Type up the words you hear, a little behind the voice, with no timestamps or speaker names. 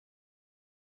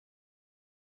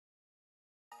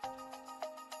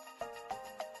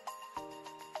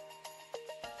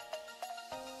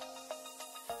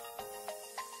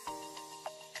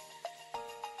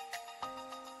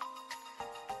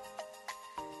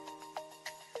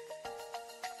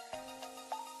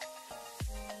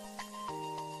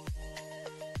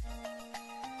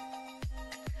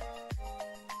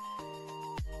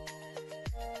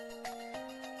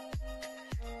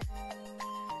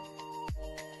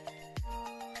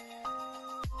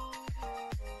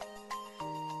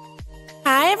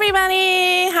Hi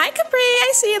everybody! Hi Capri,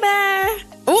 I see you there.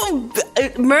 Oh,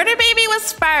 Murder Baby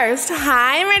was first.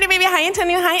 Hi Murder Baby, hi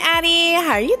Antonio, hi Addie.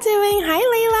 How are you doing? Hi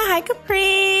Layla, hi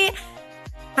Capri.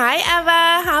 Hi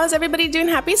Eva, how's everybody doing?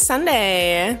 Happy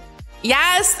Sunday.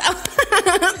 Yes!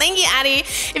 Thank you, Addie.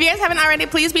 If you guys haven't already,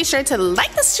 please be sure to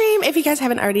like the stream if you guys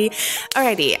haven't already.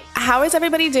 Alrighty, how is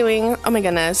everybody doing? Oh my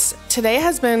goodness. Today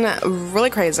has been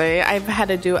really crazy. I've had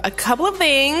to do a couple of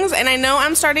things, and I know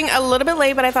I'm starting a little bit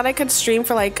late, but I thought I could stream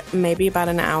for like maybe about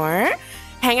an hour.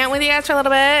 Hang out with you guys for a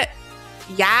little bit.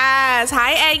 Yes!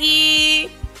 Hi,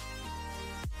 Eggie!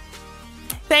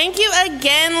 Thank you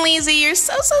again, Lazy. You're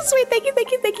so sweet. Thank you,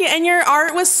 thank you, thank you. And your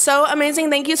art was so amazing.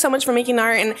 Thank you so much for making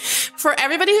art, and for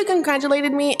everybody who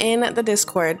congratulated me in the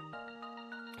Discord.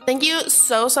 Thank you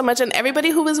so much. And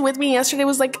everybody who was with me yesterday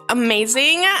was like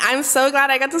amazing. I'm so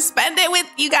glad I got to spend it with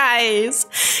you guys.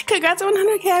 Congrats on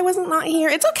 100K. I wasn't not here.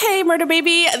 It's okay, Murder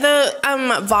Baby. The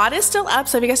VOD is still up,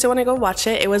 so if you guys still want to go watch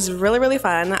it, it was really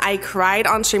fun. I cried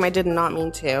on stream. I did not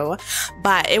mean to,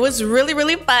 but it was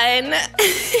really fun.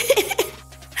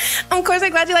 Of course,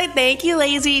 I'm glad you like. Thank you,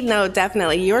 Lazy. No,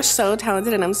 definitely. You're so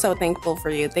talented, and I'm so thankful for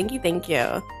you. Thank you, thank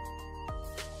you.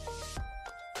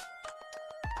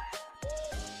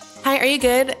 Hi, are you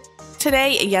good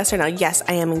today? Yes or no? Yes,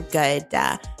 I am good.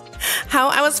 How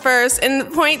I was first in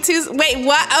 .2. Wait,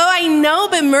 what? Oh, I know,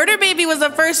 but Murder Baby was the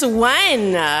first one,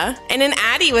 and then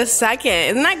Addie was second.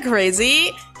 Isn't that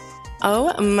crazy?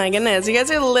 Oh my goodness, you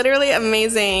guys are literally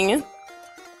amazing.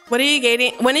 What are you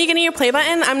getting? When are you getting your play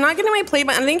button? I'm not getting my play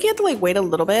button. I think you have to like wait a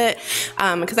little bit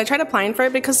because I tried applying for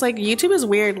it because like YouTube is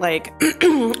weird. Like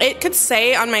it could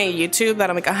say on my YouTube that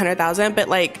I'm like 100,000, but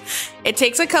like it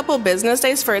takes a couple business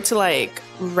days for it to like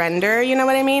render. You know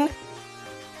what I mean?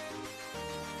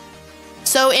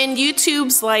 So in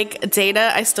YouTube's like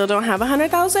data, I still don't have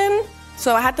 100,000.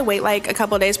 So I had to wait like a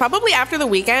couple of days, probably after the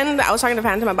weekend. I was talking to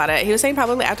Phantom about it. He was saying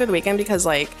probably after the weekend because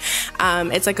like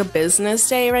it's like a business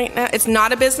day right now. It's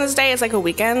not a business day, it's like a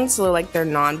weekend. So like they're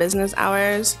non-business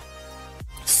hours.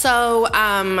 So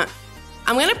I'm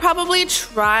gonna probably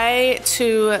try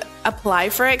to apply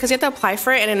for it because you have to apply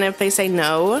for it. And then if they say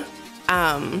no,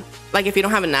 like if you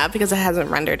don't have enough because it hasn't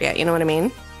rendered yet, you know what I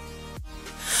mean?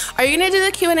 Are you gonna do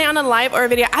the Q&A on a live or a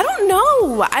video? I don't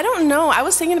know. I don't know. I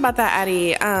was thinking about that,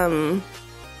 Addie.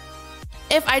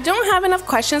 If I don't have enough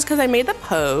questions because I made the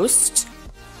post,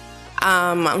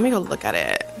 let me go look at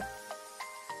it.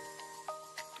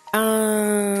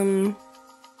 Oh,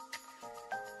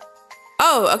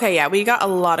 okay, yeah, we got a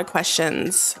lot of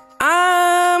questions.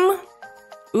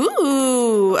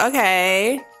 Ooh,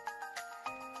 okay.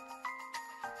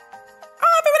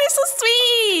 Oh, everybody's so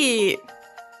sweet.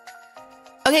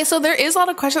 Okay, so there is a lot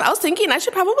of questions. I was thinking I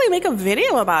should probably make a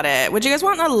video about it. Would you guys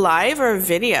want a live or a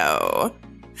video?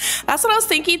 That's what I was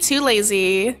thinking too,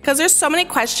 Lazy. Because there's so many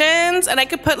questions, and I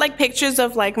could put like pictures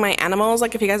of like my animals.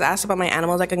 Like if you guys asked about my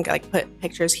animals, I can like put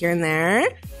pictures here and there.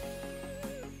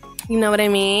 You know what I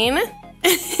mean?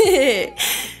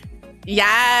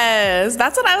 Yes,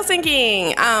 that's what I was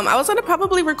thinking. I was gonna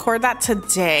probably record that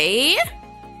today.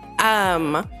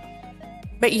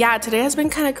 But yeah, today has been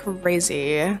kind of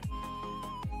crazy.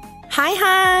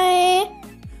 Hi.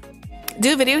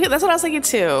 Do a video. That's what I was thinking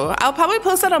too. I'll probably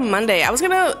post that on Monday. I was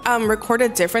gonna record a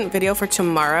different video for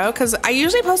tomorrow because I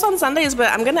usually post on Sundays,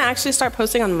 but I'm gonna actually start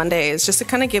posting on Mondays just to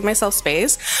kind of give myself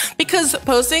space, because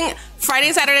posting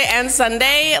Friday, Saturday, and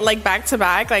Sunday like back to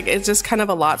back, like it's just kind of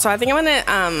a lot. So I think I'm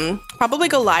gonna probably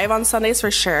go live on Sundays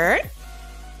for sure,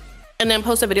 and then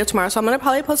post a video tomorrow. So I'm gonna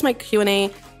probably post my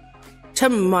Q&A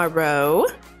tomorrow.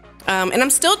 And I'm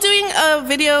still doing a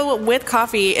video with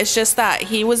Coffee. It's just that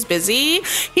he was busy.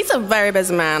 He's a very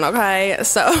busy man, okay?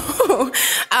 So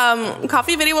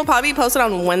Coffee video will probably be posted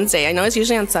on Wednesday. I know it's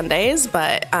usually on Sundays,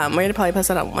 but we're gonna probably post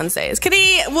it on Wednesdays.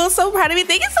 Kitty, we're so proud of you.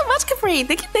 Thank you so much, Capri.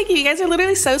 Thank you. You guys are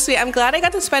literally so sweet. I'm glad I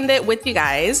got to spend it with you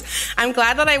guys. I'm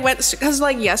glad that I went, because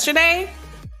like yesterday,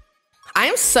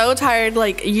 I'm so tired.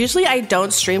 Like usually I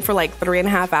don't stream for like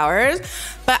 3.5 hours,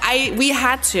 but we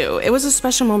had to. It was a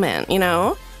special moment, you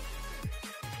know?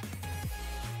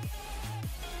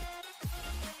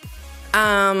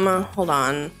 Hold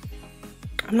on.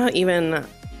 I'm not even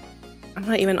I'm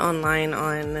not even online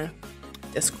on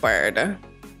Discord. Here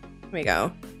we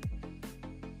go.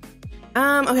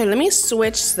 Okay, let me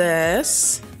switch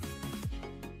this.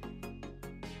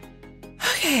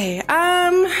 Okay,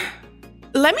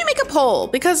 let me make a poll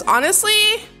because honestly,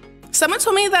 someone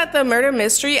told me that the murder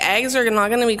mystery eggs are not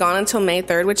gonna be gone until May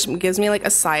 3rd, which gives me like a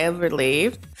sigh of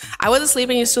relief. I was asleep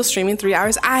and you're still streaming 3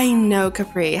 hours. I know,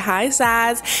 Capri. Hi,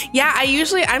 Saz. Yeah,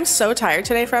 I'm so tired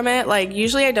today from it. Like,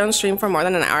 usually I don't stream for more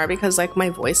than an hour because like my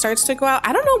voice starts to go out.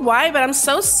 I don't know why, but I'm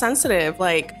so sensitive.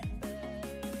 Like,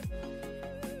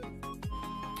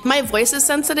 my voice is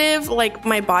sensitive, like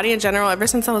my body in general, ever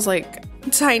since I was like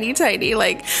tiny,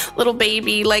 like little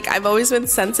baby. Like, I've always been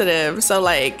sensitive. So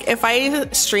like if I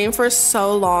stream for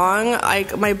so long,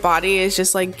 like my body is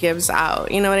just like gives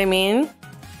out. You know what I mean?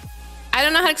 I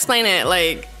don't know how to explain it.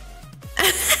 Like,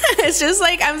 it's just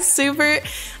like I'm super,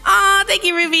 oh, thank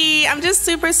you, Ruby. I'm just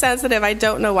super sensitive. I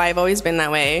don't know why. I've always been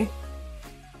that way.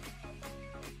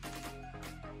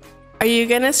 Are you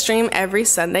gonna stream every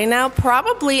Sunday now?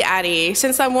 Probably, Addie.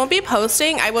 Since I won't be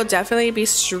posting, I will definitely be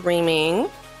streaming.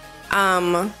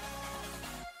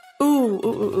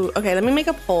 Ooh. Okay, let me make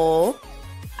a poll.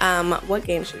 What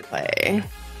game should we play?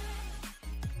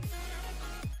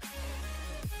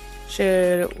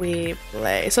 Should we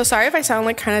play? So sorry if I sound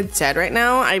like kind of dead right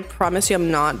now. I promise you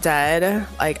I'm not dead.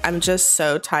 Like, I'm just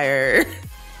so tired.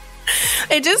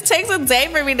 It just takes a day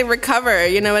for me to recover,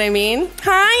 you know what I mean?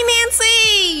 Hi,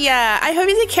 Nancy! Yeah, I hope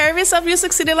you take care of yourself. You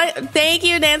succeeded. Like, thank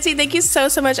you, Nancy. Thank you so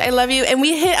much. I love you. And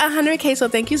we hit 100K, so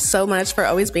thank you so much for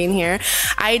always being here.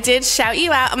 I did shout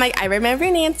you out. I'm like, I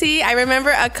remember Nancy. I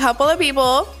remember a couple of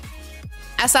people.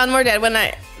 I sound more dead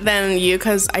than you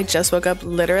because I just woke up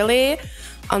literally.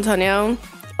 Antonio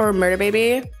or Murder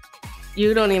Baby,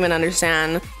 you don't even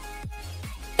understand.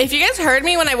 If you guys heard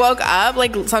me when I woke up,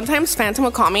 like sometimes Phantom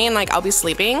will call me and like I'll be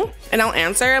sleeping and I'll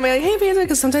answer. I'll be like, hey Phantom,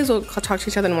 because sometimes we'll talk to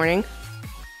each other in the morning.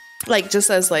 Like, just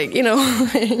as like, you know,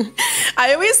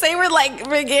 I always say we're like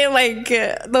freaking like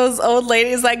those old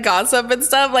ladies like gossip and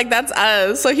stuff. Like, that's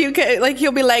us. So he'll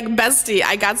be like, bestie,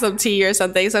 I got some tea or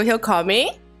something. So he'll call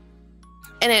me.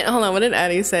 And then, hold on, what did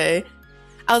Addie say?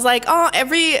 I was like, oh,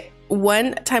 every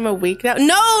one time a week now.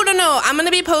 No. I'm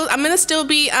gonna still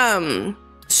be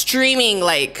streaming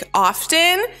like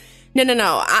often.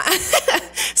 No.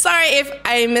 Sorry if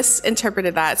I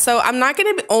misinterpreted that. So I'm not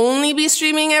gonna only be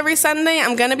streaming every Sunday.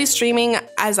 I'm gonna be streaming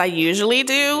as I usually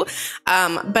do.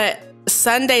 But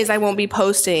Sundays I won't be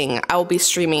posting. I will be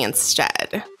streaming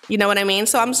instead. You know what I mean?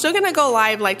 So I'm still gonna go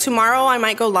live. Like tomorrow I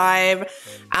might go live.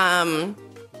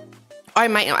 I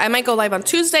might go live on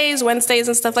Tuesdays, Wednesdays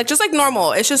and stuff, like just like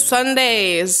normal. It's just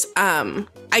Sundays. I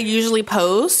usually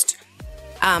post,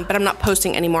 but I'm not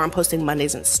posting anymore. I'm posting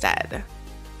Mondays instead.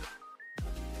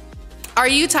 Are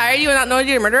you tired? You are not knowing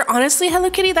your murder? Honestly, Hello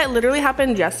Kitty, that literally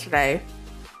happened yesterday.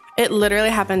 It literally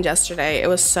happened yesterday. It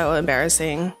was so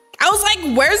embarrassing. I was like,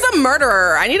 where's the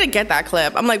murderer? I need to get that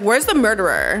clip. I'm like, where's the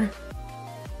murderer?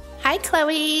 Hi,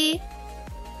 Chloe.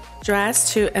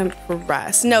 Dress to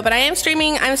impress. No, but I am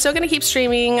streaming. I'm still gonna keep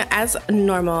streaming as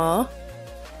normal.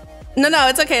 No,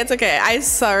 it's okay.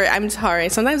 I'm sorry.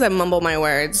 Sometimes I mumble my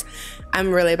words. I'm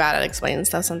really bad at explaining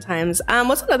stuff sometimes.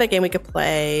 What's another game we could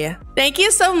play? Thank you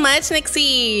so much,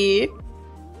 Nixie.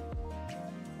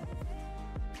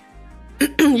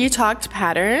 You talked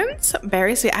patterns?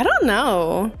 Very sweet. I don't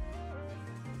know.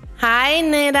 Hi,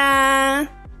 Nida.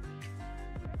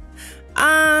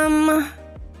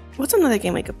 What's another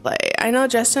game we could play? I know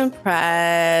Just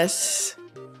Impress.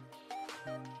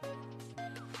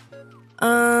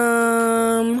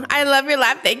 I love your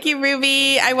laugh. Thank you,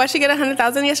 Ruby. I watched you get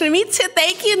 100,000 yesterday. Me too.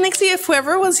 Thank you, Nixie. If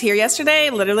whoever was here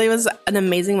yesterday, literally was an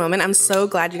amazing moment. I'm so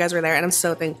glad you guys were there and I'm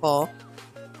so thankful.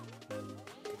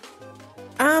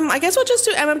 I guess we'll just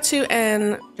do MM2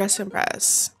 and Just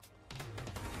Impress.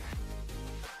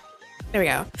 There we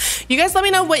go. You guys let me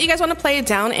know what you guys want to play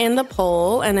down in the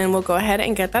poll and then we'll go ahead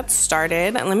and get that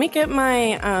started. Let me get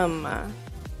my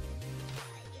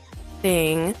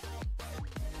thing.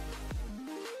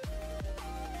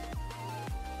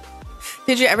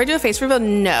 Did you ever do a face reveal?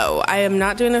 No, I am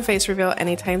not doing a face reveal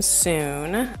anytime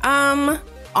soon.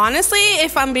 Honestly,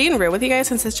 if I'm being real with you guys,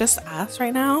 since it's just us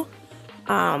right now,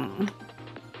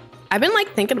 I've been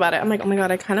like thinking about it. I'm like, oh my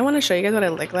God, I kind of want to show you guys what I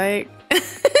look like.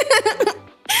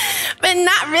 But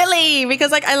not really,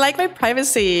 because like I like my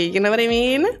privacy, you know what I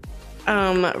mean?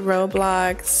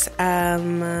 Roblox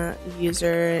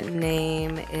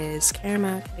username is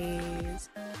Karamel, please.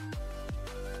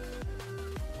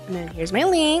 And then here's my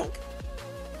link.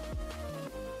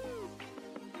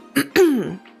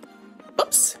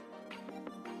 Oops.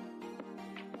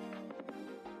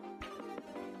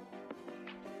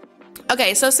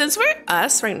 Okay, so since we're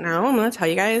us right now, I'm gonna tell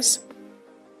you guys.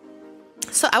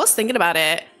 So I was thinking about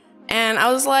it and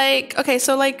I was like, okay,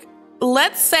 so like,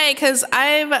 let's say, cause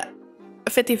I've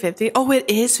 50-50. Oh, it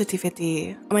is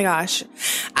 50-50. Oh my gosh.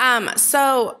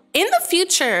 So in the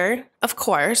future, of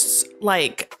course,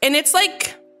 like, and it's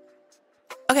like,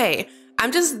 okay,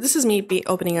 this is me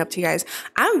opening up to you guys.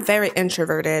 I'm very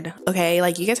introverted, okay?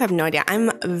 Like, you guys have no idea.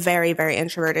 I'm very, very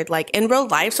introverted. Like, in real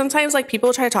life, sometimes, like,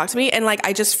 people try to talk to me and, like,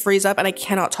 I just freeze up and I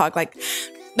cannot talk. Like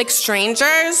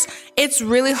strangers, it's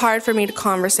really hard for me to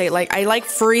conversate. Like, I, like,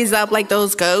 freeze up like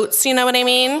those goats, you know what I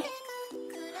mean?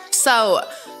 So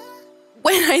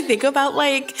when I think about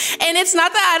like, and it's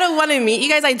not that I don't want to meet you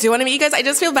guys, I do want to meet you guys. I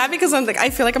just feel bad because I'm like,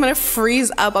 I feel like I'm gonna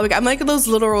freeze up. I'm like those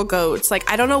literal goats. Like,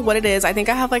 I don't know what it is. I think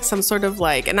I have like some sort of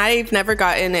like, and I've never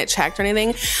gotten it checked or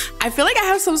anything. I feel like I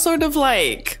have some sort of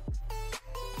like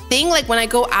thing, like when I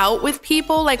go out with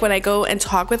people, like when I go and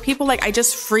talk with people, like I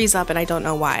just freeze up and I don't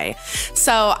know why.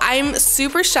 So I'm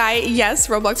super shy. Yes,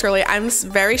 Roblox girly, I'm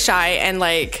very shy and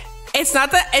like, it's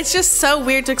not that, it's just so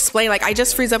weird to explain. Like, I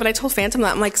just freeze up and I told Phantom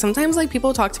that I'm like, sometimes like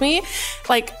people talk to me,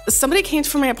 like somebody came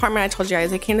to my apartment. I told you guys,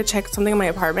 they came to check something in my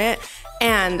apartment.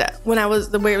 And when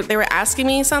they were asking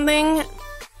me something,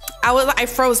 I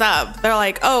froze up. They're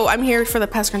like, oh, I'm here for the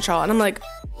pest control. And I'm like,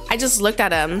 I just looked at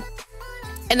them.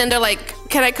 And then they're like,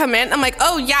 can I come in? I'm like,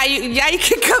 oh yeah, you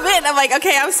can come in. I'm like,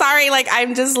 okay, I'm sorry. Like,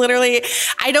 I'm just literally,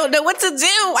 I don't know what to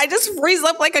do. I just freeze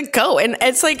up like a goat. And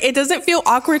it's like, it doesn't feel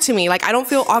awkward to me. Like, I don't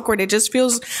feel awkward. It just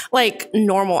feels like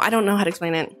normal. I don't know how to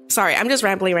explain it. Sorry, I'm just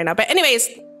rambling right now. But anyways,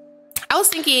 I was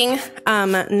thinking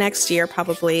next year,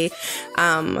 probably,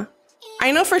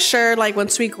 I know for sure, like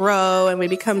once we grow and we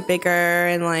become bigger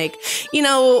and like, you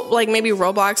know, like maybe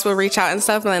Roblox will reach out and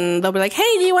stuff and then they'll be like,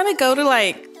 hey, do you want to go to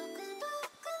like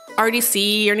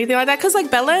RDC or anything like that? Because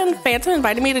like Bella and Phantom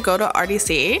invited me to go to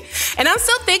RDC and I'm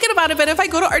still thinking about it, but if I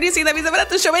go to RDC, that means I'm gonna have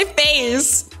to show my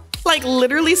face like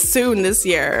literally soon this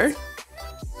year.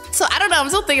 So I don't know, I'm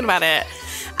still thinking about it.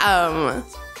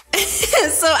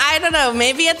 So I don't know,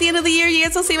 maybe at the end of the year you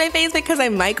guys will see my face because I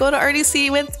might go to RDC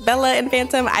with Bella and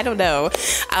Phantom. I don't know.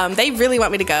 They really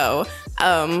want me to go.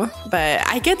 But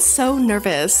I get so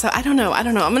nervous. So I don't know.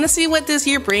 I'm gonna see what this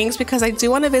year brings because I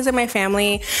do want to visit my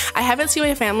family. I haven't seen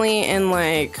my family in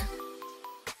like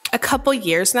a couple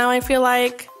years now, I feel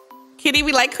like. Kitty,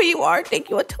 we like who you are. Thank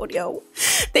you, Antonio.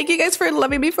 Thank you guys for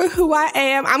loving me for who I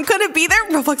am. I'm gonna be there.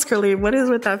 Roblox girly, what is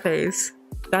with that face?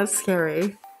 That's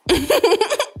scary.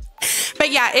 But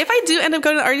yeah, if I do end up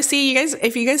going to RDC, you guys,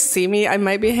 if you guys see me, I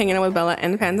might be hanging out with Bella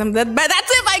and Phantom. But that's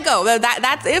if I go.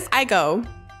 That's if I go.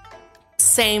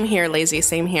 Same here, lazy.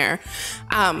 Same here.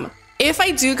 If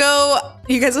I do go,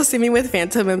 you guys will see me with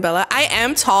Phantom and Bella. I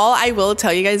am tall. I will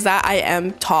tell you guys that I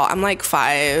am tall. I'm like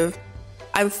 5.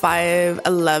 I'm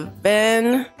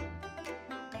 5'11".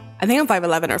 I think I'm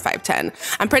 5'11" or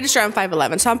 5'10". I'm pretty sure I'm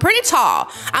 5'11", so I'm pretty tall.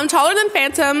 I'm taller than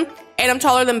Phantom and I'm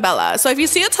taller than Bella. So if you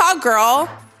see a tall girl,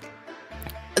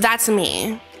 that's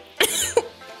me.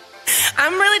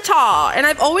 I'm really tall and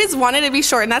I've always wanted to be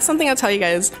short, and that's something I'll tell you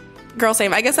guys. Girl,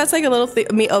 same. I guess that's like a little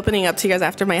me opening up to you guys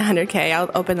after my 100K. I'll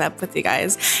open up with you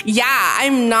guys. Yeah,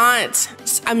 I'm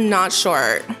not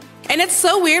short. And it's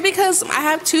so weird because I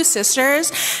have 2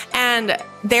 sisters and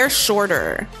they're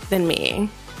shorter than me.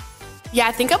 Yeah,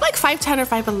 I think I'm like 5'10" or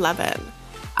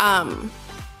 5'11".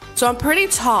 So I'm pretty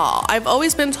tall. I've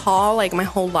always been tall like my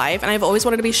whole life and I've always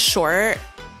wanted to be short,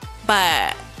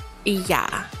 but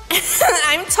yeah,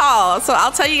 I'm tall. So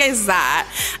I'll tell you guys that.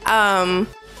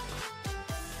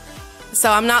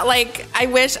 So I'm not like, I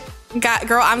wish, God,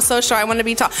 girl, I'm so short. I want to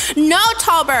be tall. No,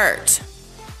 Talbert.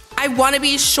 I want to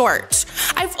be short.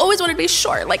 I've always wanted to be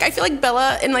short. Like, I feel like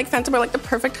Bella and like Phantom are like the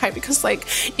perfect height because like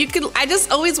you could, I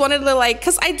just always wanted to like,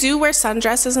 cause I do wear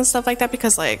sundresses and stuff like that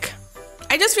because like,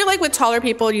 I just feel like with taller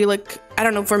people, you look, I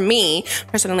don't know, for me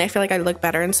personally, I feel like I look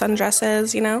better in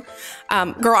sundresses, you know?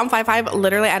 Girl, I'm 5'5",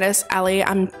 literally,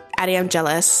 Addie, I'm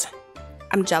jealous.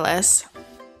 I'm jealous.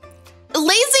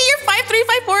 Lazy, you're 5'3",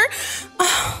 5'4".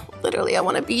 Oh, literally, I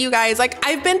want to be you guys. Like,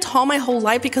 I've been tall my whole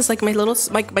life because like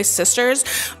my sisters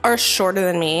are shorter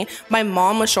than me. My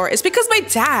mom was short. It's because my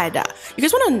dad. You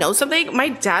guys want to know something? My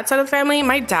dad's side of the family,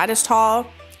 my dad is tall.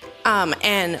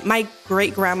 And my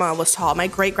great grandma was tall. My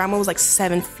great grandma was like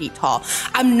 7 feet tall.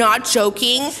 I'm not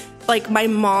joking. Like, my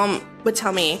mom would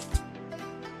tell me,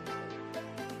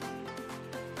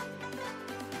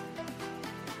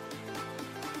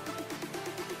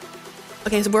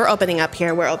 okay, so we're opening up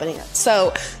here. We're opening up.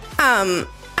 So, I'm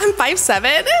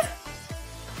 5'7".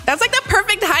 That's like the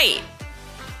perfect height.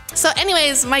 So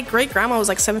anyways, my great grandma was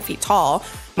like 7 feet tall.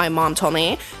 My mom told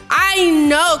me. I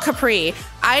know, Capri.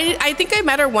 I think I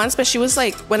met her once, but she was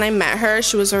like, when I met her,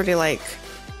 she was already like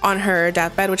on her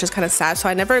deathbed, which is kind of sad. So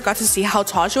I never got to see how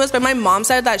tall she was, but my mom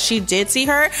said that she did see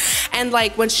her. And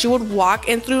like when she would walk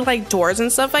in through like doors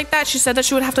and stuff like that, she said that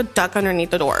she would have to duck underneath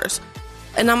the doors.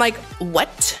 And I'm like,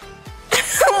 what?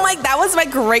 I'm like, that was my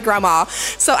great grandma.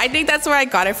 So I think that's where I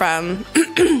got it from.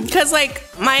 Cause like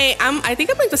I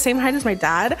think I'm like the same height as my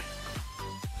dad.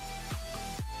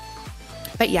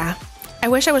 But yeah, I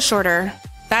wish I was shorter.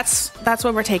 That's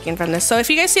what we're taking from this. So if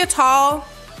you guys see a tall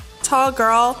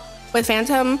girl with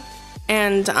Phantom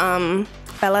and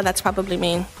Bella, that's probably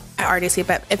me. I already see it,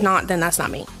 but if not, then that's not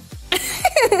me.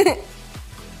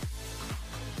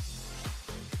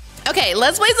 Okay,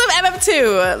 let's play some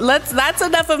MF2. That's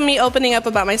enough of me opening up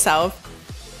about myself.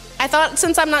 I thought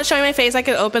since I'm not showing my face, I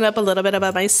could open up a little bit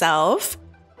about myself.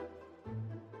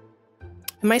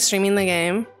 Am I streaming the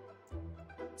game?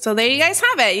 So there you guys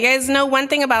have it. You guys know one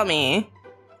thing about me.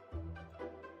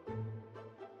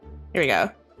 Here we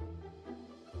go.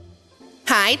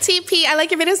 Hi, TP. I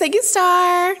like your videos. Thank you,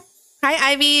 Star.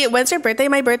 Hi, Ivy. When's your birthday?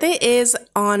 My birthday is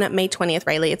on May 20th,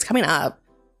 Riley. It's coming up.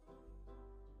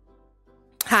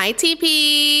 Hi,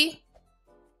 TP.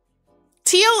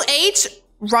 TOH,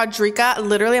 Rodrika.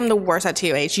 Literally, I'm the worst at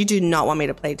TOH. You do not want me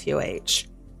to play TOH.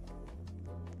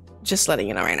 Just letting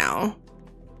you know right now.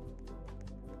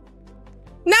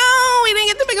 No, we didn't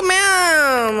get to pick a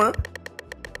ma'am.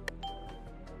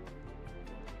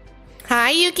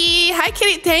 Hi, Yuki. Hi,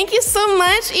 Kitty. Thank you so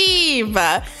much, Eve.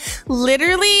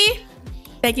 Literally,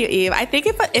 thank you, Eve. I think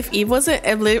if Eve wasn't,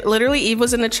 if literally Eve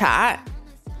was in the chat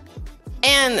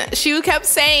and she kept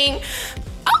saying,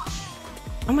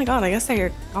 oh my God, I guess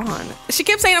they're gone. She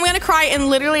kept saying, I'm gonna cry. And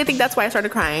literally, I think that's why I started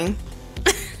crying.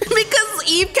 Because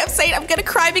Eve kept saying, I'm gonna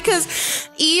cry, because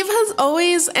Eve has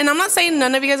always, and I'm not saying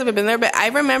none of you guys have been there, but I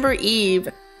remember Eve,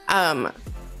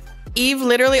 Eve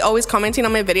literally always commenting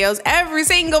on my videos. Every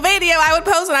single video I would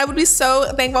post, and I would be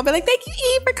so thankful. I'd be like, thank you,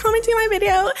 Eve, for commenting on my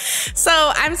video. So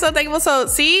I'm so thankful. So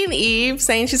seeing Eve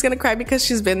saying she's gonna cry because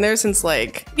she's been there since,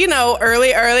 like, you know,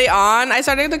 early on, I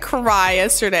started to cry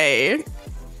yesterday.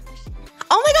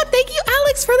 Oh my God, thank you,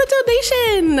 Alex, for the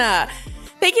donation.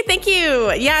 Thank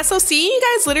you. Yeah, so seeing you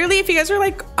guys, literally, if you guys are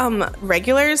like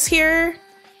regulars here,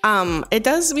 it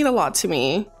does mean a lot to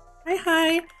me.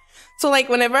 Hi. So like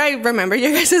whenever I remember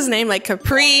your guys' name, like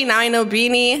Capri, now I know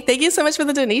Beanie. Thank you so much for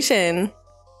the donation.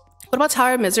 What about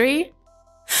Tower of Misery?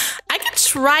 I could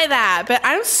try that, but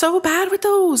I'm so bad with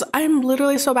those. I'm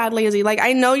literally so bad, lazy. Like,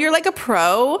 I know you're like a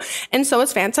pro, and so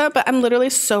is Fanta, but I'm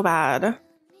literally so bad.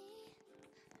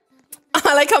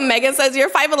 I like how Megan says, you're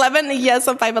 5'11". Yes,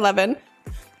 I'm 5'11".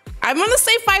 I'm gonna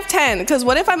say 5'10", because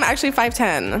what if I'm actually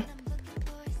 5'10"?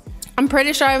 I'm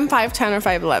pretty sure I'm 5'10" or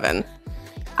 5'11".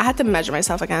 I had to measure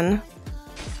myself again.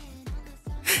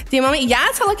 Do you want me?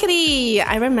 Yes, Hello Kitty.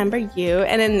 I remember you.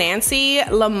 And then Nancy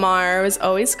Lamar was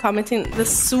always commenting the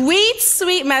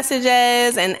sweet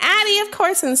messages. And Addie, of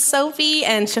course, and Sophie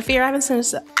and Shafira. I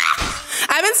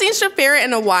haven't seen Shafira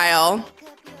in a while.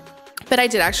 But I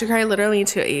did actually cry. Literally me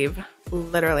too, Eve.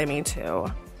 Literally me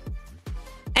too.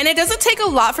 And it doesn't take a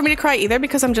lot for me to cry either,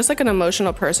 because I'm just like an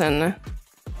emotional person.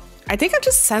 I think I'm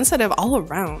just sensitive all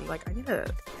around. Like, I need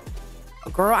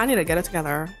to get it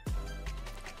together.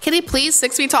 Kitty, please,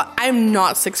 6 feet tall. I'm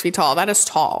not 6 feet tall. That is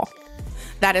tall.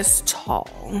 That is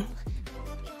tall.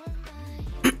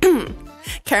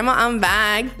 Caramel, I'm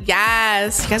back.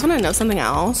 Yes. You guys want to know something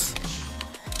else?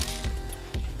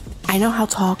 I know how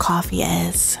tall coffee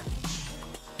is.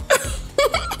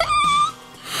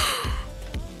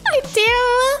 I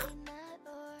do.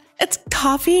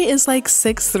 Coffee is like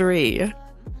 6'3".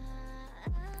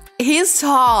 He's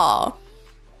tall.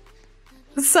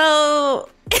 So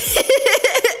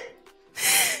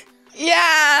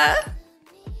yeah.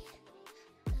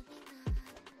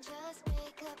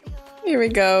 Here we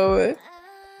go.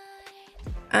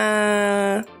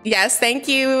 Yes, thank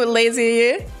you,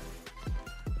 Lazy.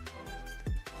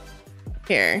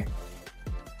 Here.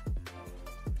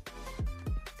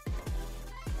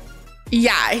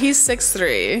 Yeah, he's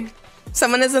 6'3".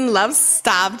 Someone is in love.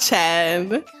 Stop,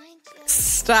 Chen.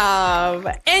 Stop.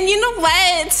 And you know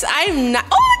what? I'm not.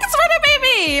 Oh, look, it's Murder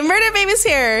Baby. Murder Baby's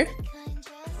here.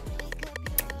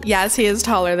 Yes, he is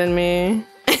taller than me.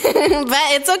 But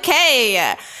it's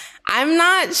okay. I'm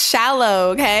not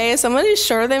shallow, okay? Someone who's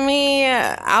shorter than me,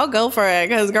 I'll go for it.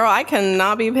 Because, girl, I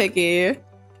cannot be picky.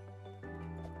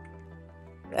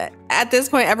 At this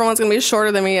point, everyone's going to be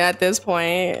shorter than me at this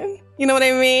point. You know what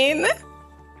I mean?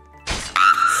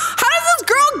 How does this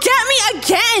girl get me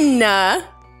again?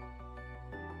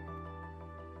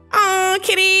 Oh,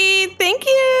 Kitty, thank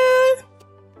you.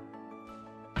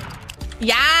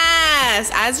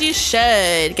 Yes, as you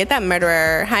should. Get that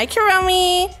murderer. Hi,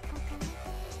 Karamel.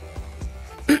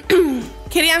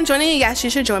 Kitty, I'm joining you. Yes, you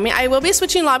should join me. I will be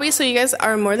switching lobbies, so you guys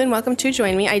are more than welcome to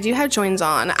join me. I do have joins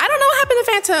on. I don't know what happened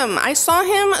to Phantom. I saw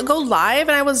him go live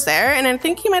and I was there, and I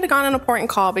think he might have gotten an important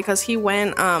call because he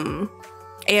went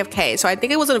AFK. So I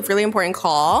think it was a really important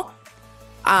call.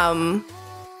 Honestly,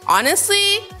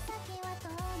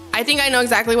 I think I know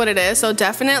exactly what it is. So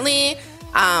definitely,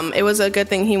 it was a good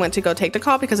thing he went to go take the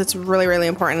call because it's really, really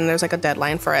important and there's like a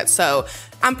deadline for it. So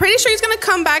I'm pretty sure he's gonna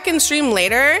come back and stream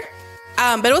later.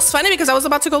 But it was funny because I was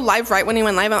about to go live right when he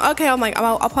went live. Okay, I'm like,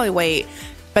 I'll probably wait.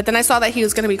 But then I saw that he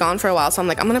was gonna be gone for a while. So I'm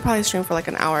like, I'm gonna probably stream for like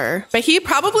an hour. But he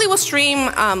probably will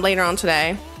stream later on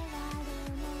today.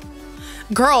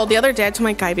 Girl, the other day I told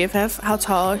my guy BFF how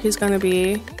tall he's gonna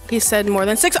be. He said more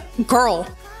than 6. Girl,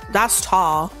 that's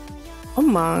tall. Oh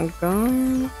my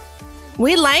God.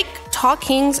 We like tall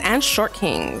kings and short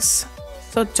kings.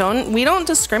 So we don't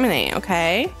discriminate,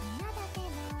 okay?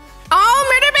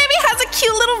 Oh, Murder Baby has a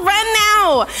cute little run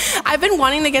now. I've been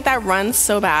wanting to get that run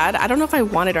so bad. I don't know if I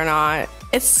want it or not.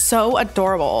 It's so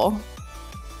adorable.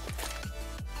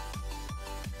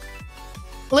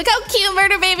 Look how cute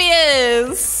Murder Baby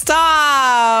is.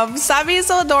 Stop. Stop being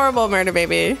so adorable, Murder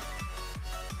Baby.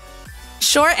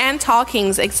 Short and tall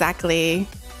kings, exactly.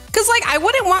 Because like, I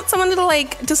wouldn't want someone to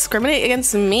like discriminate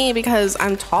against me because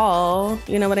I'm tall.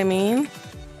 You know what I mean?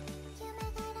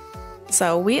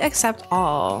 So we accept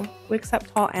all. We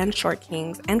accept tall and short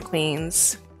kings and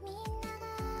queens.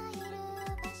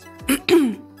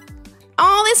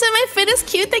 Oh, they said my fit is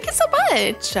cute. Thank you so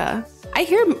much. I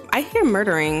hear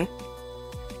murdering.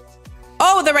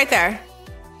 Oh, they're right there.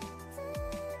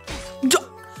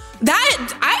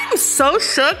 That I'm so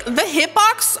shook. The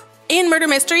hitbox in Murder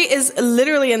Mystery is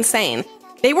literally insane.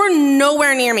 They were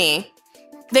nowhere near me.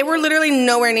 They were literally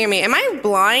nowhere near me. Am I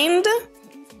blind?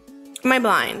 Am I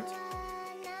blind?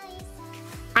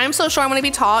 I'm so short. I want to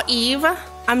be tall. Eve,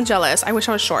 I'm jealous. I wish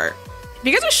I was short. If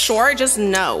you guys are short, just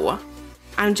know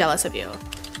I'm jealous of you.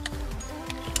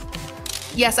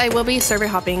 Yes, I will be server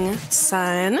hopping,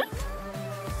 son.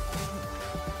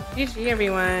 GG,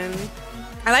 everyone.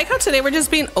 I like how today we're just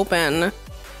being open.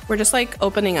 We're just like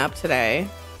opening up today.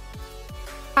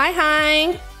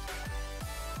 Hi.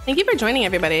 Thank you for joining,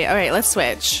 everybody. All right, let's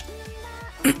switch.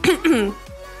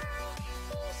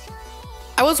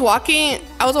 I was walking.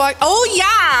 Oh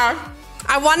yeah,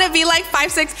 I want to be like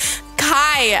 5'6".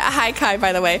 Kai, hi Kai,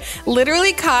 by the way.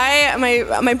 Literally Kai,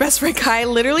 my best friend Kai.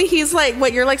 Literally, he's like,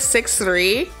 what? You're like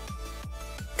 6'3".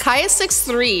 Kai is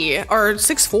 6'3" or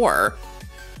 6'4".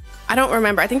 I don't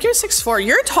remember. I think you're 6'4".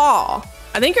 You're tall.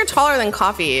 I think you're taller than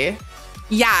Coffee.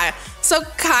 Yeah. So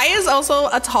Kai is also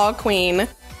a tall queen.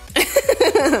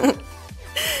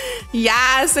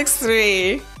 Yeah,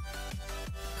 6'3".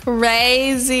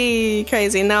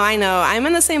 Crazy. No, I know. I'm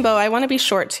in the same boat. I want to be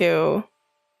short too.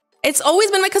 It's always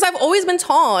been like, because I've always been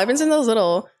tall ever since I was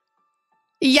little.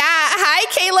 Yeah. Hi,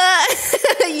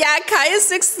 Kayla. Yeah, Kai is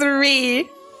 6'3".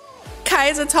 Kai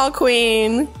is a tall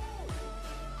queen.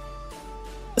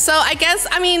 So I guess,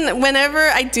 I mean, whenever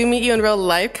I do meet you in real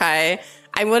life, Kai,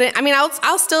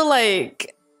 I'll still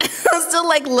like, I'll still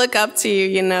like look up to you,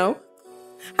 you know?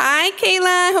 Hi,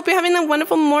 Kayla. Hope you're having a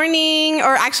wonderful morning.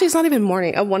 Or actually, it's not even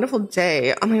morning. A wonderful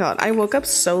day. Oh my God. I woke up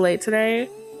so late today.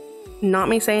 Not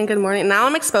me saying good morning. Now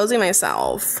I'm exposing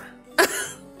myself.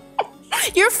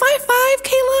 You're 5'5",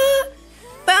 Kayla?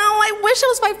 Oh, I wish I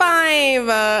was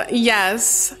 5'5".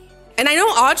 Yes. And I know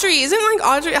Audrey. Isn't like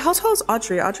Audrey? How tall is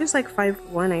Audrey? Audrey's like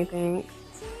 5'1", I think.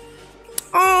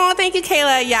 Oh, thank you,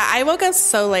 Kayla. Yeah, I woke up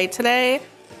so late today.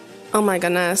 Oh my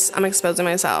goodness. I'm exposing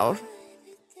myself.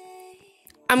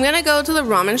 I'm gonna go to the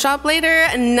ramen shop later.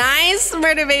 Nice,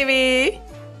 Murder Baby.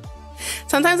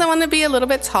 Sometimes I want to be a little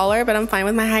bit taller, but I'm fine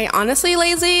with my height. Honestly,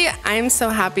 Lazy, I'm so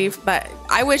happy, but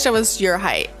I wish I was your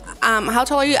height. How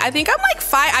tall are you? I think I'm like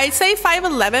I'd say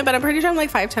 5'11", but I'm pretty sure I'm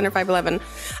like 5'10" or 5'11".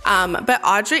 But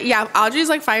Audrey, yeah, Audrey's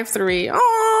like 5'3".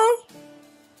 Oh,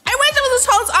 I wish I was as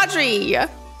tall as Audrey.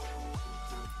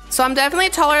 So I'm definitely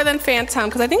taller than Phantom,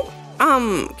 because I think,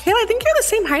 Kayla, I think you're the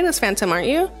same height as Phantom, aren't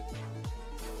you?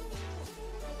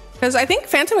 Because I think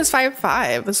Phantom is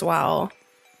 5'5" as well.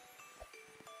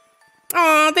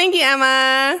 Oh, thank you,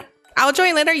 Emma. I'll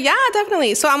join later. Yeah,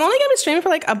 definitely. So I'm only gonna be streaming for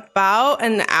like about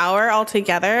an hour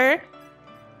altogether.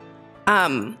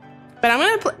 But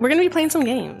we're gonna be playing some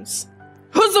games.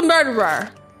 Who's the murderer?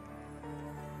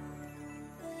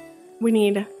 We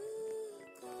need.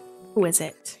 Who is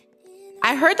it?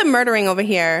 I heard the murdering over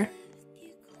here.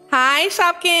 Hi,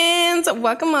 Shopkins.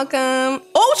 Welcome.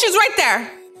 Oh, she's right there.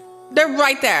 They're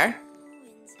right there.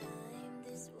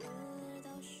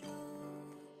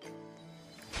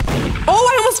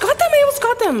 almost got them. I almost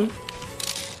got them.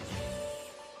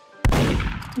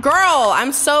 Girl,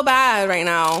 I'm so bad right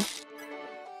now.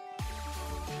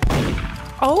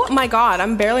 Oh my God,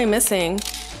 I'm barely missing.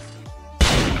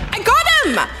 I got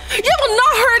him! You will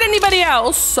not hurt anybody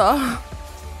else.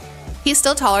 He's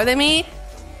still taller than me.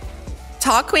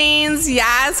 Tall queens,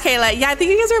 yes, Kayla. Yeah, I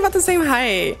think you guys are about the same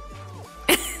height.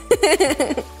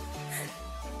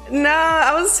 No,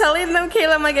 I was telling them,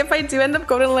 Kayla, I'm like, if I do end up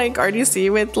going to like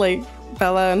RDC with like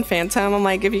Bella and Phantom, I'm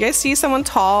like, if you guys see someone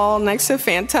tall next to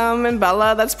Phantom and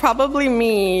Bella, that's probably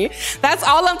me. That's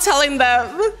all I'm telling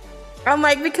them. I'm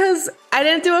like, because I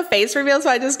didn't do a face reveal, so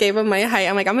I just gave them my height.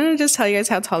 I'm like, I'm gonna just tell you guys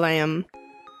how tall I am.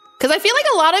 Because I feel like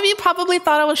a lot of you probably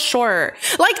thought I was short.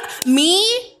 Like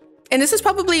me, and this is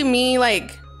probably me,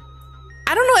 like,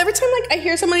 I don't know, every time like I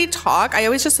hear somebody talk, I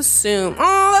always just assume,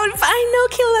 oh, that would be fun. I know,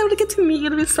 Kayla, that would get to me.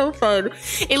 It'd be so fun.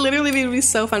 It literally would be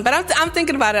so fun. But I'm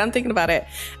thinking about it. I'm thinking about it.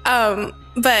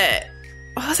 But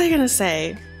what was I gonna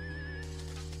say?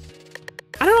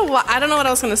 I don't know what I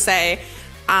was gonna say.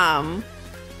 I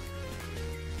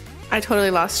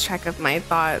totally lost track of my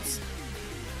thoughts.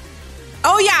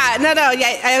 Oh yeah, no,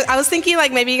 yeah. I was thinking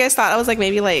like maybe you guys thought I was like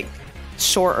maybe like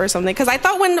short or something. Cause I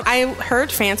thought when I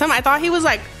heard Phantom, I thought he was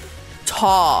like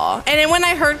tall. And then when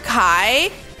I heard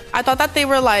Kai, I thought that they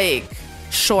were like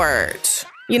short.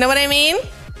 You know what I mean?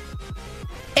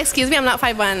 Excuse me, I'm not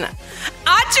 5'1".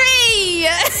 Audrey!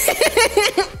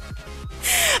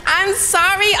 I'm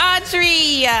sorry,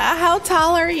 Audrey. How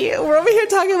tall are you? We're over here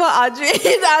talking about Audrey.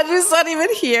 Audrey's not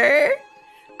even here.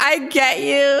 I get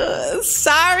you.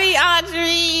 Sorry,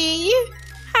 Audrey.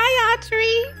 Hi,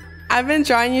 Audrey. I've been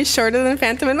drawing you shorter than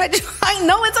Phantom in my drawing.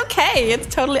 No, it's okay. It's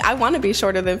totally, I want to be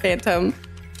shorter than Phantom.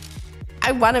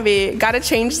 I want to be. Gotta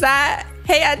change that.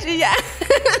 Hey, Audrey, yeah.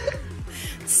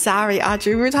 Sorry,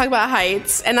 Audrey. We were talking about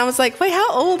heights, and I was like, wait,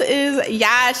 how old is,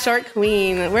 yeah, short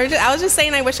queen. I was just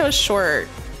saying I wish I was short.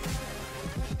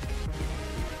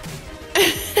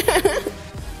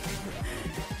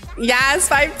 Yes,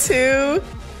 5'2".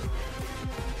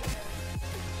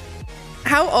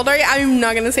 How old are you? I'm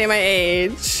not gonna say my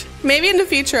age. Maybe in the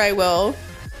future I will.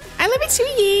 I love you too,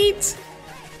 Yeet.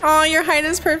 Oh, your height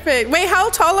is perfect. Wait, how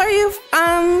tall are you,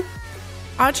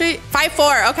 Audrey?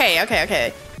 5'4".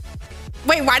 Okay.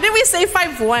 Wait, why did we say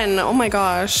 5'1"? Oh my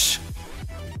gosh.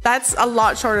 That's a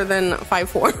lot shorter than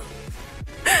 5'4".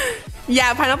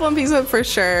 Yeah, pineapple and pizza for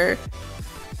sure.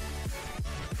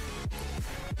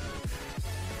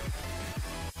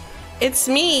 It's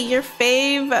me, your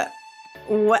fave.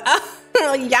 What?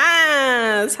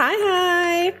 Yes.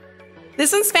 Hi.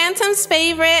 This one's Phantom's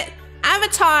favorite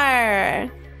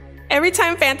avatar. Every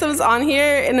time Phantom's on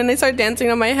here and then they start dancing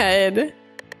on my head.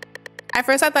 At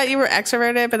first I thought you were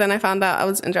extroverted, but then I found out I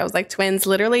was like, twins.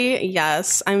 Literally,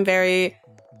 yes. I'm very,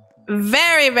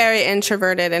 very, very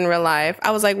introverted in real life.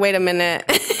 I was like, wait a minute.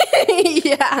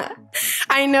 Yeah.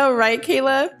 I know, right,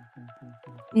 Kayla?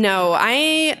 No,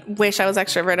 I wish I was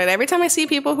extroverted. Every time I see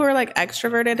people who are like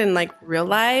extroverted in like real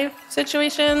life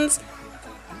situations,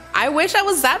 I wish I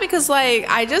was that, because like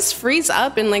I just freeze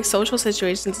up in like social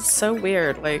situations. It's so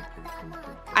weird. Like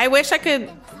I wish I could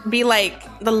be like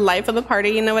the life of the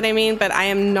party, you know what I mean? But I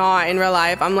am not in real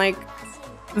life. I'm like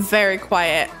very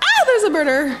quiet. Ah, there's a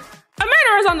murder. A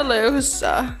murderer is on the loose.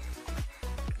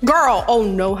 Girl, oh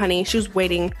no, honey, she was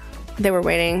waiting. They were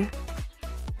waiting.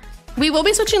 We will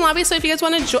be switching lobbies, so if you guys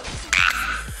want to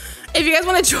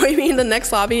join me in the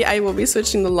next lobby, I will be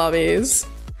switching the lobbies.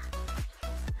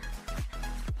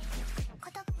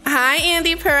 Hi,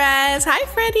 Andy Perez. Hi,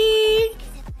 Freddie.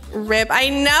 Rip. I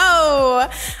know.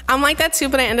 I'm like that too,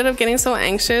 but I ended up getting so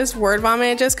anxious. Word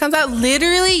vomit just comes out.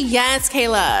 Literally, yes,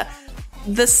 Kayla.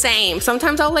 The same.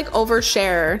 Sometimes I'll like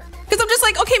overshare, because I'm just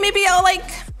like, okay, maybe I'll like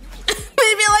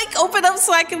open up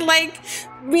so I can like,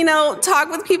 you know, talk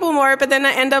with people more, but then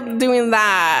I end up doing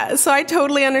that. So I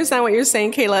totally understand what you're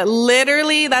saying, Kayla.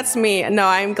 Literally, that's me. No,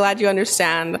 I'm glad you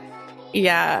understand.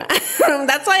 Yeah.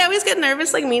 That's why I always get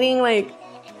nervous like meeting like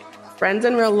friends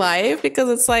in real life, because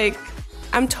it's like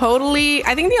I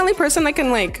think the only person I can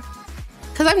like,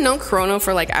 because I've known Chrono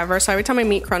for like ever, so every time I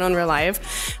meet Chrono in real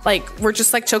life, like we're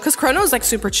just like chill, because Chrono is like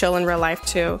super chill in real life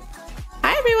too.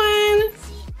 Hi everyone.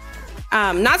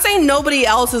 Not saying nobody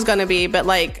else is gonna be, but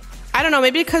like I don't know,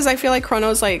 maybe because I feel like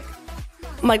Chrono's like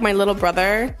my little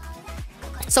brother.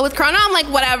 So with Chrono, I'm like,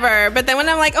 whatever. But then when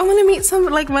I'm like, oh, I'm gonna meet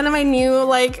one of my new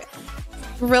like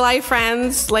real life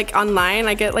friends like online,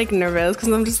 I get like nervous, because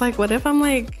I'm just like, what if I'm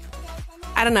like,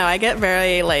 I don't know, I get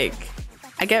very I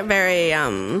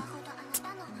don't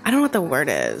know what the word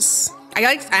is. I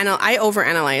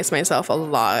overanalyze myself a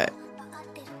lot.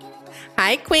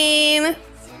 Hi, Queen.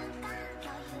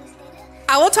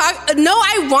 I will talk. No,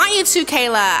 I want you to,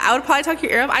 Kayla. I would probably talk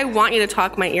your ear off. I want you to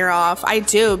talk my ear off. I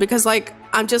do, because like,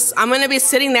 I'm gonna be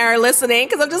sitting there listening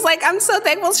because I'm just like, I'm so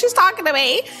thankful she's talking to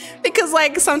me. Because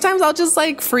like, sometimes I'll just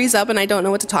like freeze up and I don't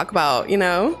know what to talk about, you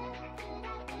know?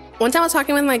 One time I was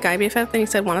talking with my guy BFF and he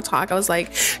said, want to talk? I was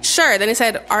like, sure. Then he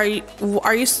said, are you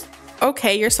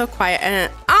okay? You're so quiet.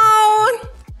 And oh,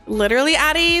 literally,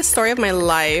 Addie, story of my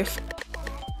life.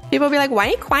 People be like, why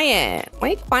are you quiet? Why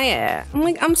are you quiet? I'm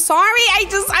like, I'm sorry.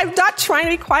 I'm not trying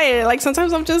to be quiet. Like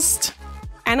sometimes I'm just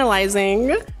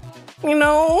analyzing, you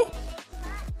know?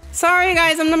 Sorry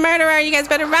guys, I'm the murderer. You guys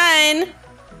better run.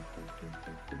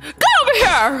 Get over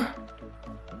here.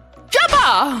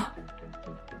 Jump!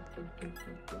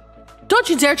 Don't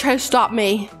you dare try to stop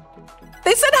me.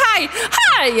 They said hi.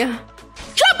 Hi.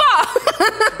 Jump!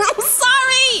 I'm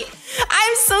sorry.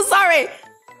 I'm so sorry.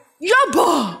 Jump!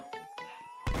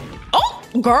 Oh,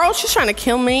 girl, she's trying to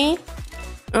kill me.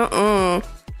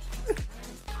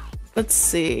 Let's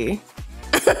see.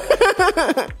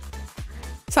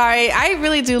 Sorry, I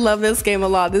really do love this game a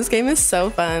lot. This game is so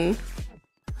fun.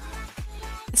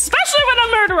 Especially when I'm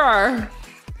a murderer.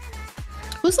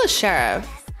 Who's the sheriff?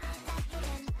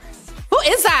 Who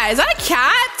is that? Is that a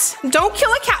cat? Don't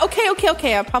kill a cat. Okay.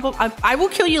 I will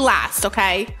kill you last,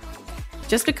 okay?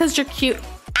 Just because you're cute.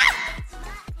 Ah!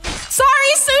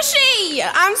 Sorry, Sushi.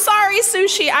 I'm sorry,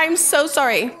 Sushi. I'm so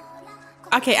sorry.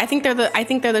 Okay, I think they're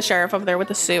the sheriff over there with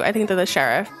the suit. I think they're the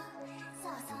sheriff.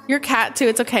 Your cat too.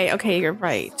 It's okay. Okay, you're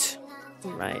right.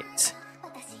 You're right.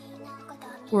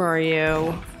 Where are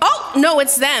you? Oh no,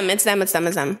 it's them. It's them.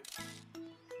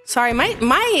 Sorry,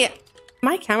 my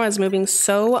camera is moving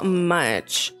so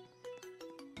much.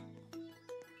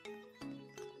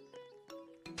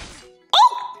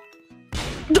 Oh!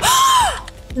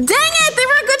 Dang it! They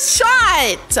were a good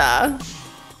shot.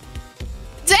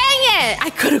 Dang it! I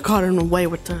could have gotten away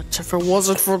with that if it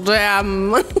wasn't for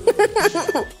them.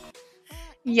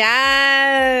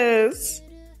 Yes.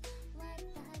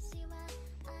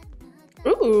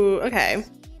 Ooh, okay.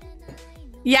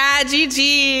 Yeah,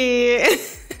 GG.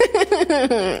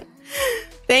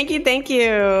 Thank you.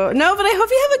 No, but I hope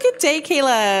you have a good day,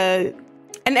 Kayla.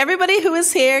 And everybody who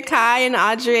is here, Kai and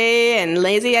Audrey and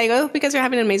Lazy, I hope you guys are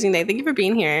having an amazing day. Thank you for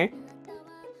being here.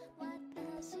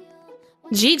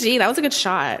 GG, that was a good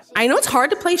shot. I know it's hard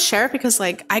to play sheriff because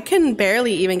like I can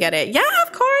barely even get it. Yeah,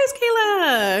 of course,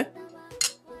 Kayla.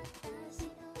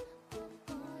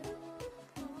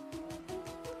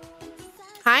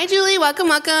 Hi, Julie. Welcome.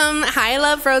 Hi,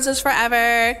 Love Roses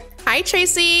Forever. Hi,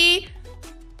 Tracy.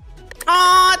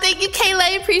 Oh, thank you, Kayla.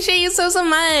 I appreciate you so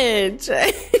much.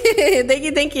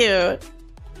 Thank you.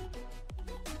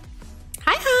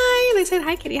 Hi. They said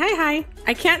hi, kitty. Hi.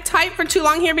 I can't type for too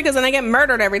long here because then I get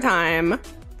murdered every time.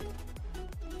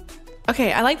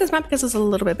 Okay, I like this map because it's a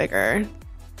little bit bigger. Here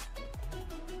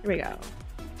we go.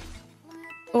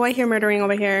 Oh, I hear murdering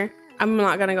over here. I'm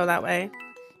not gonna go that way.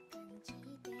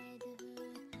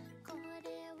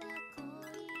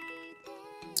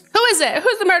 Who is it?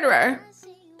 Who's the murderer?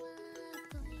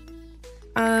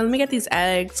 Let me get these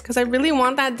eggs because I really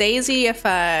want that daisy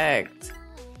effect.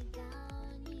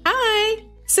 Hi,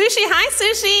 Sushi. Hi,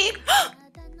 Sushi. Oh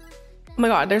my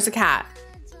God, there's a cat.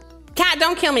 Cat,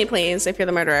 don't kill me, please. If you're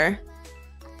the murderer,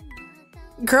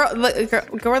 girl with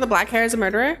the black hair is a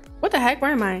murderer. What the heck?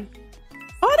 Where am I?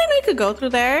 Oh, I didn't know you could go through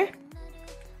there.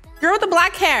 Girl with the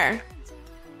black hair.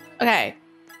 Okay,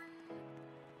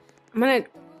 the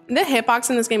hitbox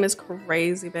in this game is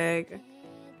crazy big.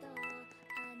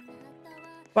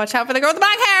 Watch out for the girl with the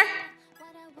black hair.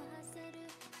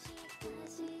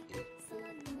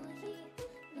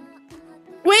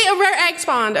 Wait, a rare egg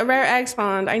spawned.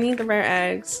 I need the rare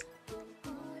eggs.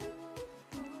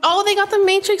 Oh, they got the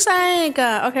matrix egg.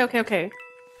 Okay.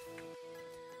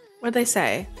 What'd they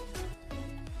say?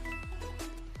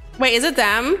 Wait, is it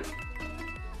them?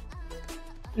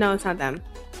 No, it's not them.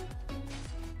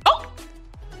 Oh,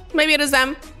 maybe it is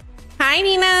them. Hi,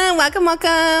 Nina.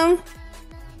 Welcome.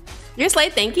 You're Slay.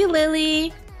 Thank you,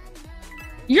 Lily.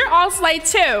 You're all Slay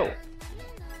too.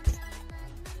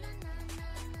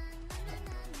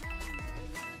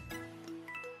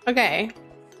 Okay,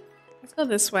 let's go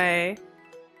this way.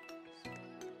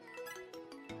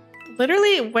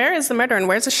 Literally, where is the murderer and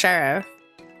where's the sheriff?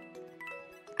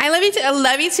 I love you too. I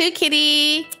love you too,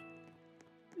 kitty.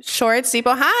 Shorts,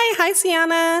 Depot. Hi,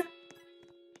 Sienna.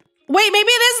 Wait, maybe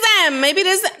it is them. Maybe it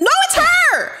is them. No, it's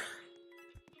her.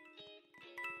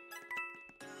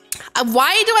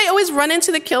 Why do I always run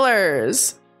into the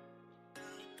killers?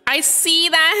 I see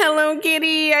that. Hello,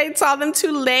 kitty. I saw them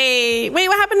too late. Wait,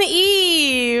 what happened to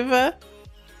Eve?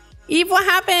 Eve, what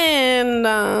happened?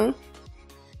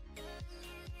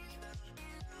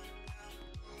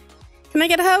 Can I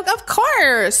get a hug? Of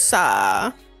course.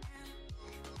 Can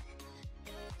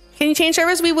you change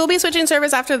servers? We will be switching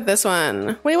servers after this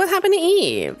one. Wait, what happened to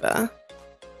Eve?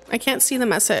 I can't see the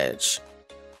message.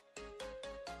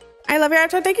 I love your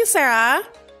avatar. Thank you, Sarah.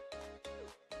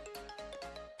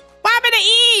 What happened to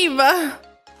Eve?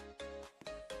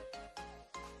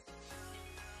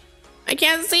 I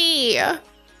can't see.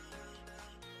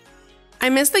 I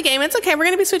missed the game. It's okay. We're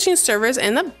going to be switching servers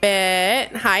in a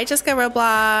bit. Hi, Jessica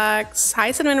Roblox.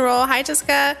 Hi, Cinnamon Roll. Hi,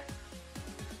 Jessica.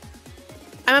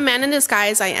 I'm a man in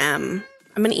disguise. I am.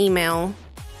 I'm an email.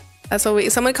 That's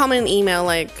what someone called me an email,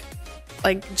 like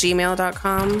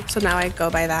gmail.com. So now I go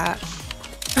by that.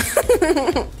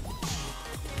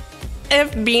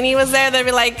 If Beanie was there, they'd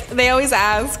be like, they always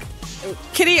ask,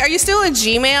 Kitty, are you still a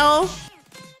Gmail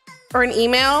or an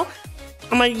email?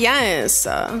 I'm like, yes,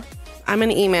 I'm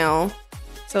an email.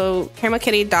 So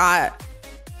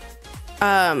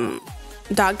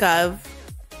caramel.kitty.gov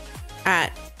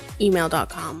at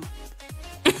email.com.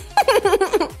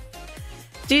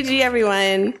 GG,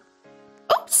 everyone.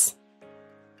 Oops.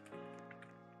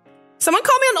 Someone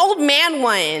called me an old man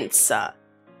once.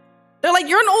 They're like,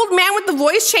 you're an old man with the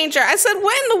voice changer. I said,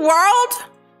 what in the world?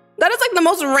 That is like the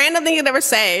most random thing you'd ever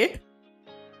say.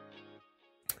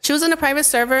 She was in a private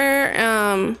server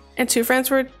and two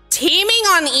friends were teaming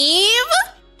on Eve?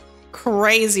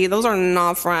 Crazy. Those are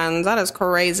not friends. That is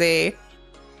crazy.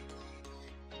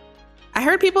 I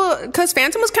heard people, because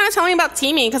Phantom was kind of telling me about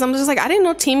teaming, because I'm just like, I didn't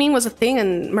know teaming was a thing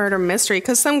in Murder Mystery.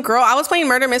 Because some girl, I was playing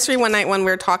Murder Mystery one night when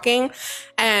we were talking,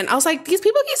 and I was like, these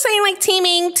people keep saying like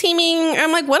teaming.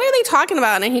 I'm like, what are they talking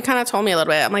about? And he kind of told me a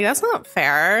little bit. I'm like, that's not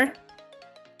fair.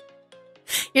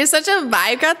 You're such a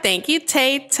vibe girl. Thank you,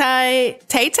 Tay Tay.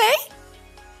 Tay Tay?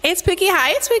 It's Pookie.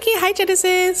 Hi, it's Pookie. Hi,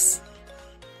 Genesis.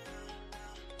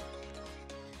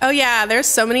 Oh yeah, there's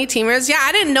so many teamers. Yeah,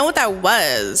 I didn't know what that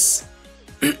was.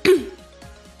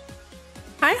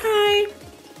 Hi, hi.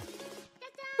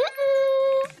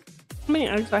 How many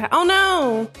eggs do I have? Oh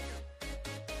no.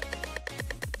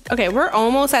 Okay, we're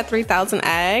almost at 3,000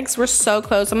 eggs. We're so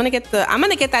close. I'm gonna get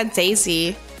that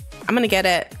daisy. I'm gonna get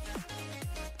it.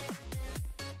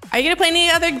 Are you gonna play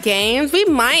any other games? We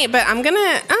might, but I'm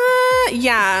gonna,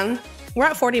 yeah. We're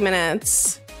at 40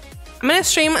 minutes. I'm gonna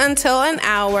stream until an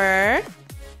hour.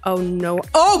 Oh no.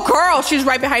 Oh girl, she's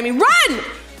right behind me. Run!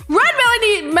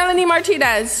 Run, Melanie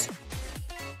Martinez.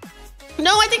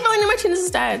 No, I think Melanie Martinez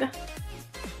is dead.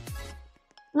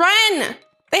 Run!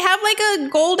 They have like a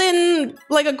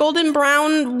golden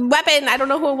brown weapon. I don't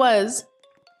know who it was.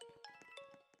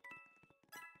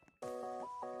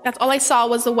 That's all I saw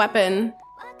was the weapon.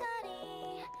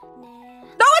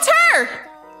 No, it's her!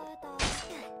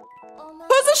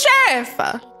 Who's the sheriff?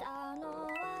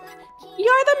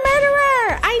 You're the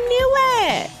murderer! I knew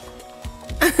it!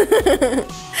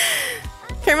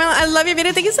 Karamel, I love your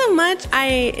video. Thank you so much.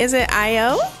 Is it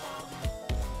IO?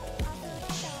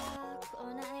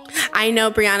 I know,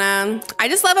 Brianna. I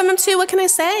just love MM2. What can I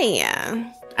say?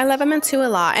 I love MM2 a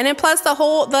lot. And then plus the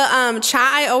chat,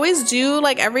 I always do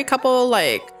like every couple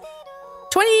like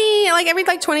 20,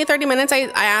 30 minutes,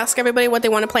 I ask everybody what they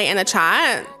want to play in the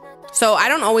chat. So I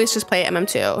don't always just play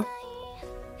MM2.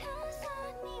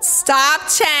 Stop,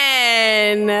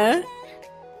 Chen.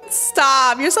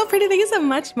 Stop. You're so pretty. Thank you so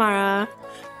much, Mara.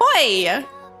 Hoi.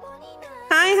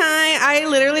 Hi. I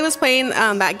literally was playing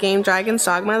that game, Dragon's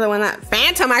Dogma, the one that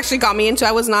Phantom actually got me into.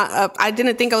 I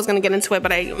didn't think I was going to get into it,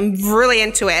 but I'm really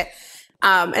into it.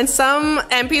 And some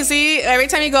NPC, every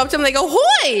time you go up to them, they go,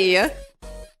 hoi.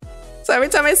 So every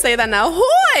time I say that now,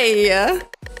 hoi!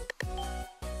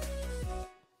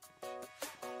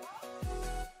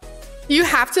 You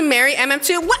have to marry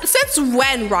MM2? What? Since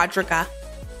when, Rodriga?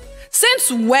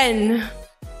 Since when?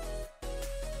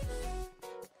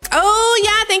 Oh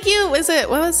yeah, thank you. What's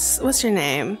your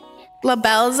name? La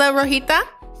Belza Rojita?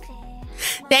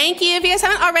 Thank you. If you guys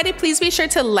haven't already, please be sure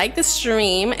to like the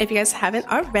stream. If you guys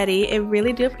haven't already, I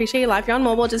really do appreciate you. If you're on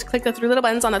mobile, just click the three little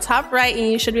buttons on the top right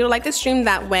and you should be able to like the stream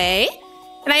that way.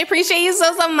 And I appreciate you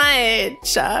so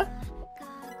much.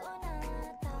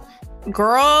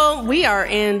 Girl, we are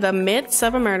in the midst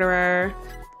of a murderer.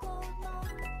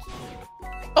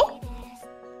 Oh.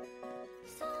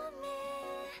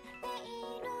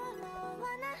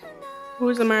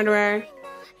 Who's the murderer?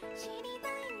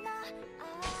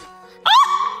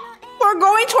 We're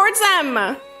going towards them.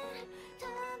 Wait,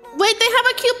 they have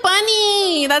a cute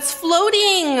bunny that's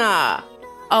floating.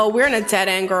 Oh, we're in a dead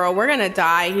end, girl. We're gonna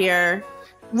die here.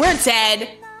 We're dead.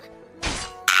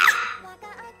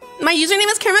 My username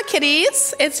is Karamel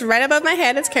Kitties. It's right above my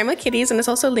head. It's Karamel Kitties, and it's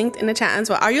also linked in the chat as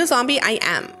well. Are you a zombie? I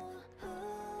am.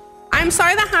 I'm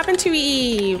sorry that happened to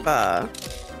Eve.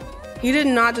 You did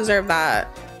not deserve that.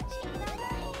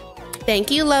 Thank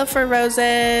you, Love for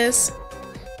Roses.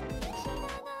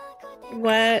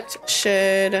 What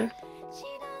should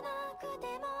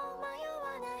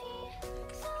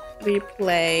we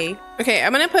play? Okay,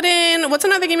 I'm gonna put in, what's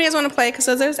another game you guys want to play? Because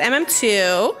there's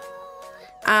MM2.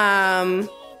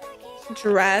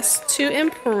 Dress to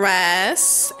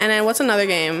Impress. And then what's another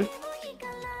game?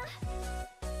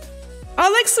 Oh,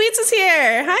 look, Sweets is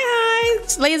here. Hi.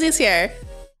 Lazy's here.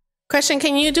 Question,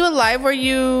 can you do a live where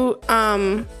you,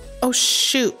 oh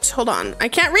shoot, hold on. I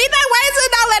can't read that, why is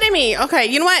it not letting me? Okay,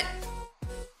 you know what?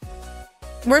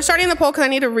 We're starting the poll because I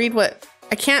need to read what,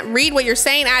 I can't read what you're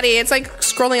saying, Addie. It's like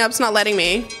scrolling up, it's not letting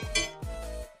me.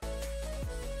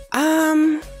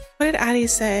 What did Addie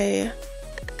say?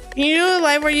 Can you do a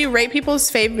live where you rate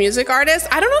people's fave music artists?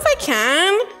 I don't know if I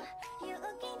can.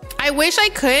 I wish I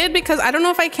could because I don't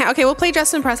know if I can. Okay, we'll play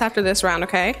Dress to Impress after this round,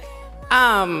 okay?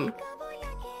 I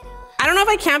don't know if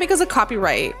I can because of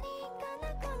copyright.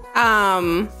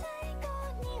 I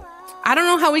don't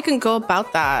know how we can go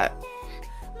about that.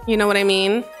 You know what I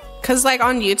mean? Because like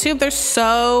on YouTube, they're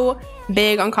so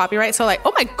big on copyright. So like,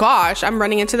 oh my gosh, I'm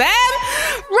running into them.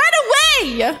 Run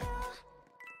away!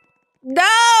 No!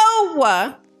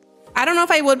 I don't know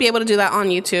if I would be able to do that on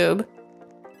YouTube.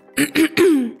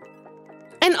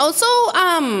 And also,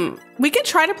 we could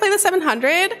try to play the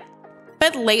 700.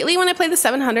 But lately when I play the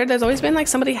 700, there's always been like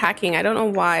somebody hacking. I don't know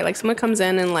why. Like someone comes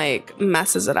in and like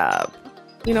messes it up.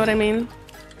 You know what I mean?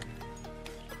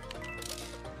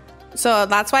 So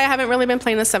that's why I haven't really been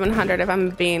playing the 700 if I'm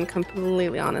being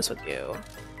completely honest with you.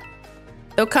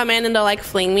 They'll come in and they'll like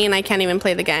fling me and I can't even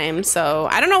play the game. So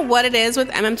I don't know what it is with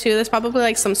MM2. There's probably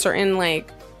like some certain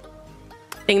like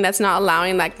thing that's not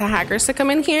allowing like the hackers to come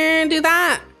in here and do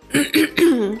that.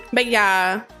 But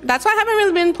yeah, that's why I haven't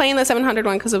really been playing the 700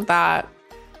 one because of that.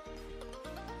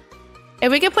 If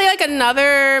we could play like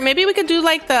another, maybe we could do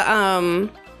like the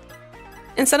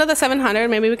instead of the 700,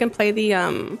 maybe we can play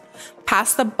the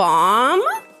Pass the Bomb.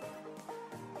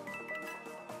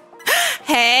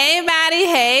 Hey Maddie,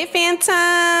 hey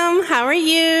Phantom, how are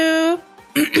you?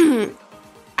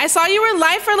 I saw you were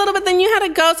live for a little bit, then you had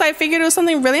to go, so I figured it was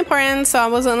something really important, so I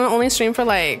was on the only stream for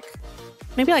like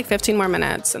maybe like 15 more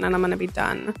minutes and then I'm gonna be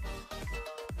done.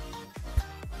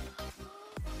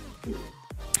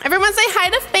 Everyone say hi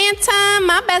to Phantom,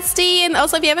 my bestie. And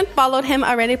also if you haven't followed him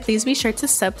already, please be sure to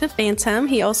sub to Phantom.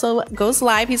 He also goes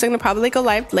live. He's gonna probably go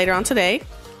live later on today.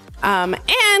 And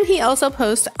he also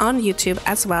posts on YouTube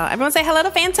as well. Everyone say hello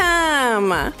to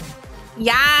Phantom.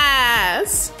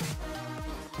 Yes.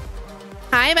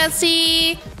 Hi,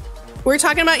 bestie. We were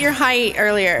talking about your height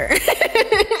earlier.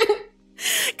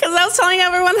 Because I was telling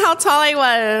everyone how tall I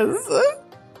was.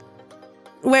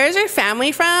 Where's your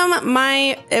family from?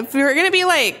 If we were gonna be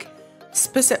like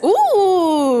specific,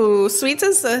 ooh, Sweets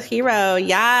is a hero.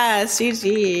 Yes,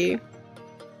 GG.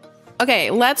 Okay,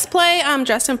 let's play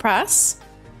Dress to Impress.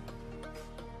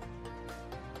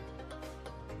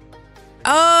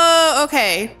 Oh,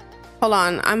 okay. Hold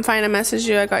on, I'm fine. I messaged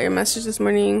you. I got your message this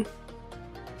morning.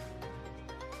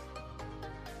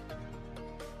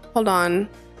 Hold on.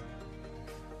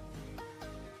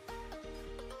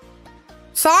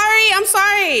 Sorry, I'm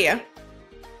sorry. Here,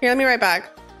 let me write back.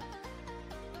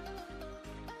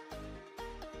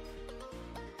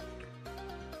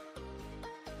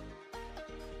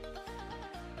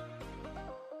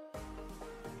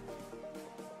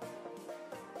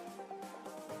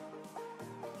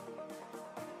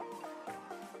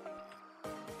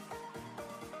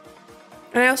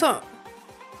 And I also...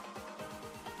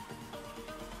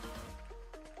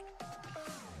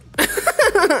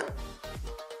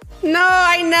 No,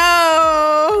 I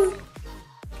know.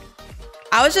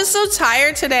 I was just so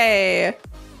tired today.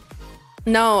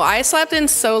 No, I slept in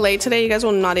so late today. You guys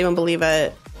will not even believe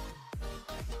it.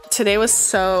 Today was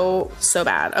so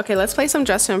bad. Okay, let's play some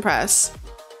Dress to Impress.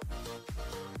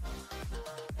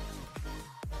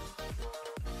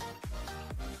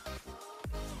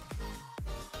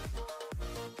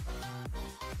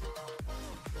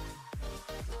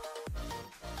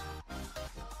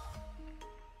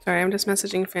 Sorry, I'm just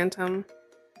messaging Phantom.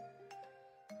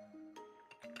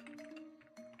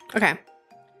 Okay,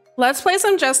 let's play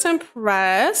some Dress to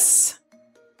Impress.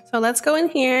 So let's go in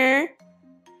here.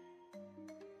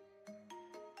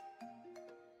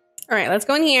 All right, let's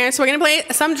go in here. So we're gonna play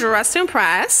some Dress to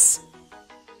Impress.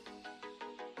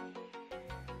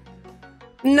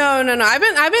 No.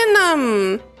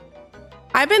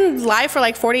 I've been live for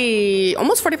like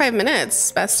almost 45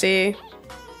 minutes, bestie.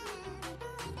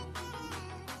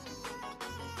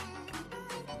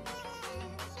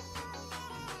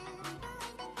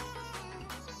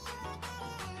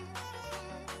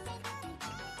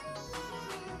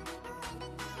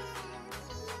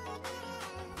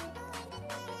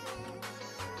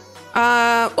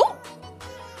 Oh,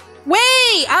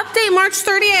 wait, update March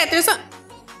 30th. There's a,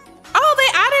 oh, they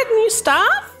added new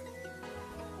stuff.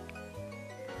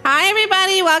 Hi,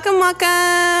 everybody. Welcome,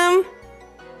 welcome.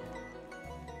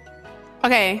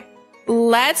 Okay,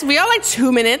 we have like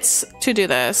 2 minutes to do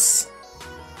this.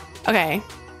 Okay.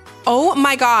 Oh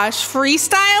my gosh,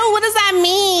 freestyle? What does that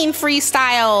mean,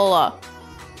 freestyle?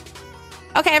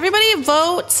 Okay, everybody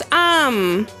vote.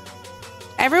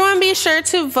 Everyone be sure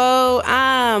to vote.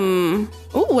 Oh,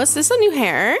 what's this, a new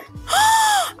hair?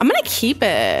 I'm gonna keep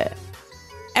it.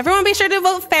 Everyone be sure to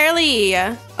vote fairly,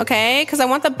 okay? Because I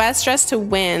want the best dress to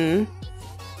win.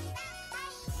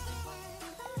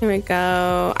 Here we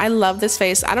go. I love this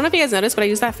face. I don't know if you guys noticed, but I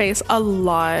use that face a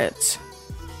lot.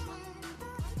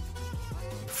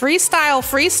 Freestyle,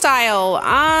 freestyle.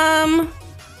 Oh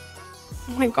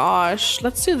my gosh.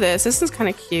 Let's do this. This is kind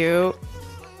of cute.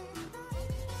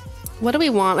 What do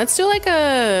we want? Let's do like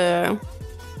a...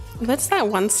 What's that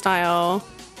one style?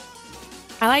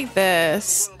 I like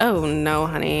this. Oh no,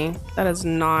 honey. That is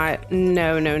not...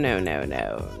 No, no, no, no, no,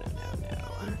 no, no,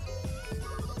 no.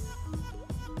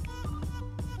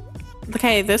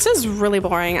 Okay, this is really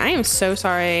boring. I am so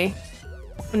sorry.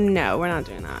 No, we're not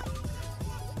doing that.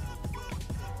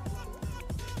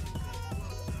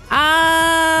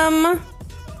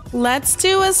 Let's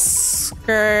do a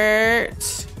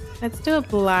skirt. Let's do a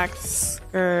black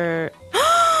skirt.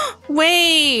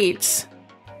 Wait,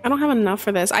 I don't have enough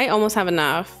for this. I almost have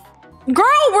enough. Girl,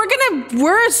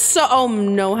 we're so, oh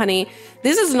no, honey.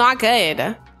 This is not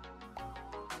good.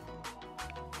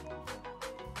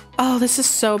 Oh, this is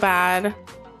so bad.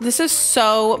 This is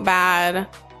so bad.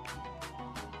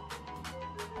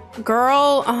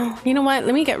 Girl, oh, you know what?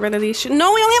 Let me get rid of these.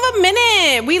 No, we only have a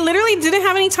minute. We literally didn't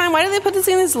have any time. Why did they put this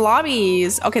in these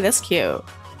lobbies? Okay, that's cute.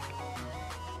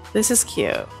 This is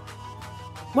cute.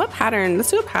 What pattern?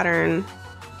 Let's do a pattern.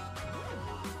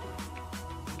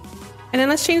 And then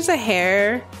let's change the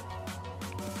hair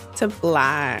to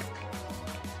black.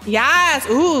 Yes.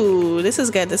 Ooh, this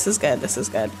is good. This is good. This is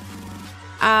good.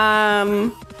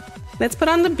 Let's put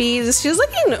on the beads. She's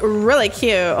looking really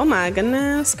cute. Oh my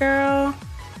goodness, girl.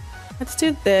 Let's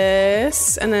do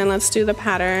this, and then let's do the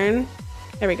pattern.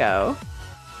 There we go.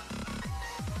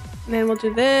 And then we'll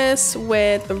do this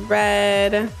with the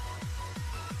red. And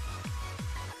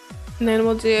then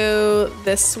we'll do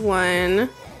this one.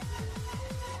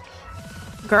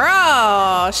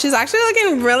 Girl, she's actually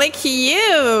looking really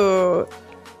cute.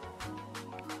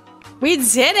 We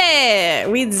did it.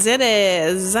 We did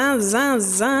it. Zan, zan,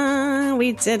 zan.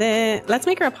 We did it. Let's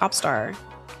make her a pop star.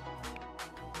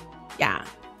 Yeah.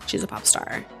 She's a pop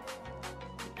star.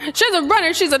 She's a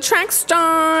runner. She's a track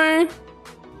star.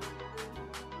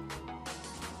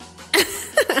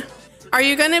 Are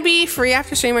you gonna be free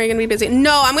after stream or are you gonna be busy?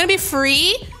 No, I'm gonna be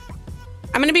free.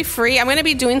 I'm gonna be free. I'm gonna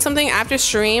be doing something after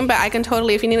stream, but I can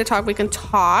totally, if you need to talk, we can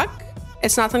talk.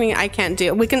 It's not something I can't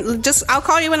do. We can just, I'll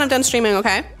call you when I'm done streaming,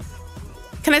 okay?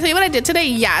 Can I tell you what I did today?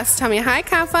 Yes, tell me. Hi,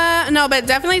 Kafa. No, but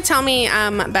definitely tell me,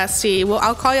 bestie. Well,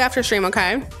 I'll call you after stream,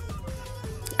 okay?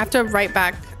 I have to write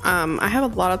back. I have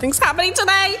a lot of things happening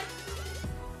today.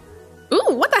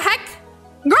 Ooh, what the heck?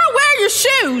 Girl, where are your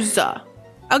shoes?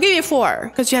 I'll give you 4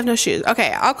 because you have no shoes.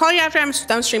 Okay, I'll call you after I'm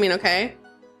done streaming, okay?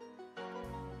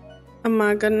 Oh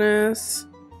my goodness.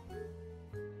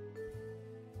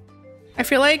 I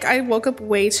feel like I woke up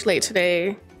way too late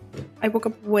today. I woke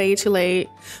up way too late.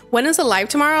 When is the live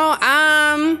tomorrow?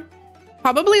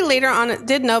 Probably later on.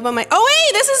 Did Nova my, oh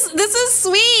wait, this is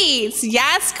sweet.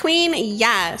 Yes, queen,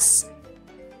 yes.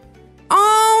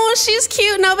 Oh, she's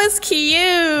cute. Nova's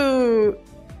cute.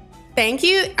 Thank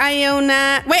you,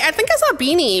 Iona. Wait, I think I saw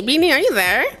Beanie. Beanie, are you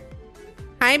there?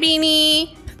 Hi,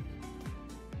 Beanie.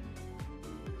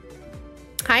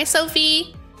 Hi,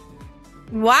 Sophie.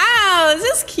 Wow, this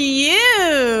is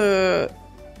cute.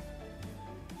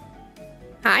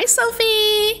 Hi,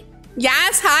 Sophie.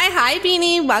 Yes, hi,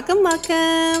 Beanie. Welcome,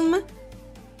 welcome.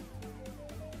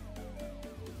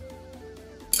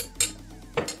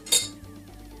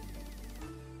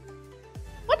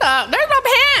 What up? There's my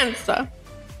pants.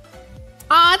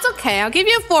 Oh, it's okay. I'll give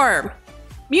you a 4.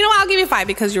 You know what? I'll give you 5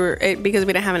 because because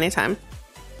we didn't have any time.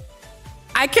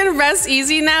 I can rest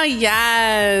easy now.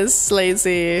 Yes,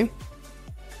 lazy.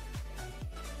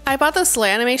 I bought the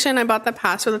Slay animation. I bought the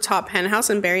pass for the top penthouse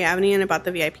in Berry Avenue, and I bought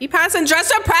the VIP pass and Dress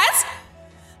to Press.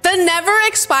 The never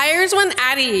expires one,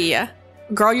 Addie.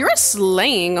 Girl, you're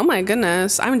slaying. Oh my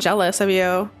goodness. I'm jealous of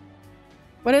you.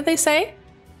 What did they say?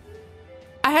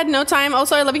 I had no time.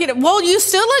 Also, I love you. Well, you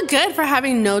still look good for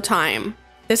having no time.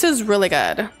 This is really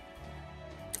good.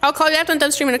 I'll call you after I'm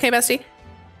done streaming. Okay, bestie?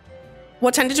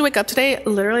 What time did you wake up today?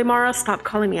 Literally, Mara, stop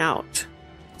calling me out.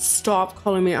 Stop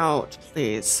calling me out,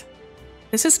 please.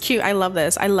 This is cute. I love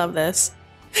this. I love this.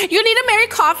 You need a Mary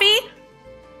coffee?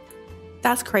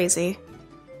 That's crazy.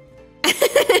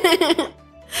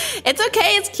 It's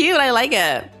okay. It's cute. I like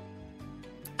it.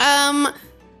 I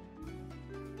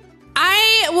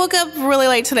woke up really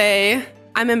late today.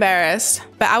 I'm embarrassed,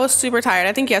 but I was super tired.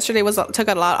 I think yesterday took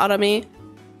a lot out of me.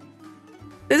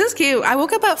 This is cute. I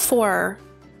woke up at 4.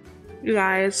 You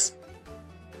guys.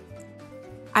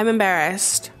 I'm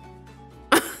embarrassed.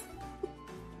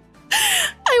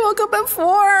 I woke up at 4.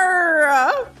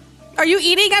 Are you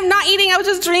eating? I'm not eating. I was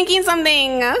just drinking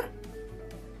something. I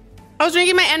was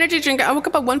drinking my energy drink. I woke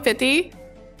up at 1:50.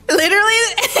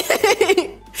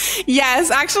 Literally.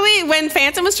 Yes, actually, when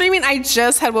Phantom was streaming, I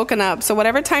just had woken up. So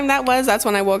whatever time that was, that's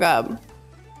when I woke up.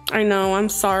 I know. I'm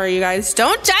sorry, you guys.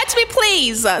 Don't judge me,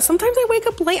 please. Sometimes I wake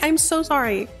up late. I'm so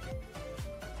sorry.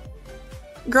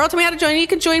 Girl, tell me how to join you. You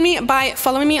can join me by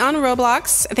following me on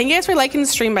Roblox. Thank you guys for liking the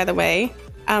stream, by the way.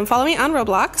 Follow me on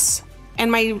Roblox.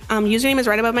 And my username is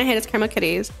right above my head. It's Karamel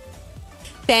Kitties.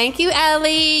 Thank you,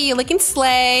 Ellie. You're looking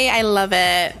slay. I love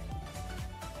it.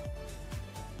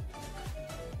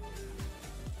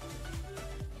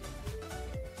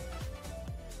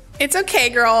 It's okay,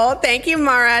 girl. Thank you,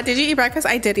 Mara. Did you eat breakfast?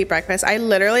 I did eat breakfast. I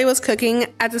literally was cooking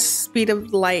at the speed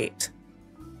of light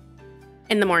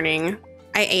in the morning.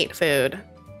 I ate food.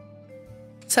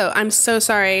 So I'm so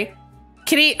sorry.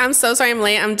 Kitty, I'm so sorry I'm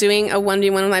late. I'm doing a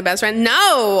 1v1 with my best friend.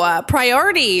 No!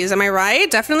 Priorities, am I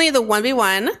right? Definitely the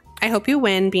 1v1. I hope you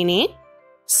win, Beanie.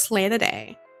 Slay the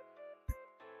day.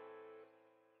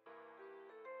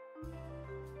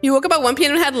 You woke up at 1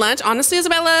 p.m. and had lunch? Honestly,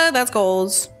 Isabella, that's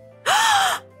goals.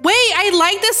 Wait, I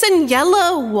like this in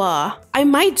yellow. I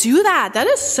might do that. That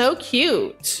is so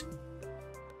cute.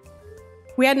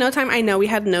 We had no time. I know we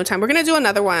had no time. We're gonna do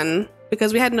another one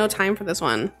because we had no time for this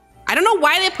one. I don't know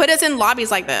why they put us in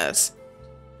lobbies like this.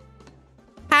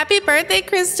 Happy birthday,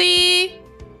 Christy.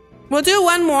 We'll do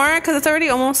one more because it's already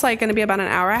almost like gonna be about an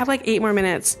hour. I have like 8 more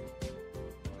minutes.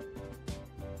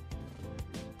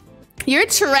 You're a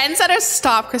trendsetter.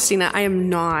 Stop, Christina. I am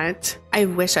not. I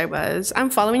wish I was.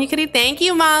 I'm following you, Kitty. Thank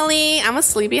you, Molly. I'm a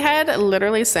sleepyhead.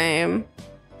 Literally same.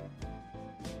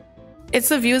 It's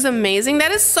the view is amazing.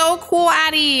 That is so cool,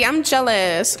 Addie. I'm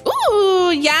jealous.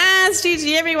 Ooh, yes.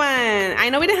 GG, everyone. I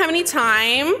know we didn't have any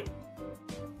time.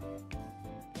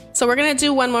 So we're going to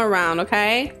do one more round,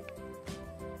 okay?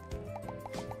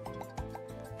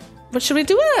 But should we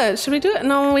do it? Should we do it?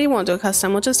 No, we won't do a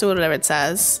custom. We'll just do whatever it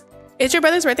says. It's your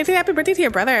brother's birthday today. Happy birthday to your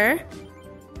brother.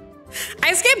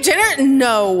 I skipped dinner?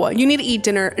 No, you need to eat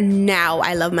dinner now.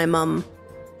 I love my mom.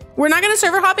 We're not gonna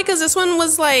server hop because this one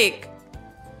was like,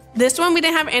 this one we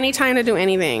didn't have any time to do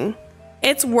anything.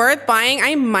 It's worth buying.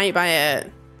 I might buy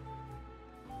it.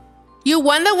 You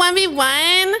won the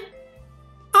 1v1?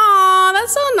 Aw,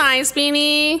 that's so nice,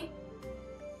 Beanie.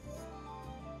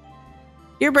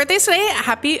 Your birthday's today?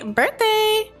 Happy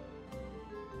birthday.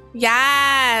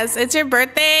 Yes, it's your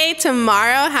birthday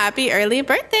tomorrow. Happy early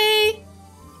birthday.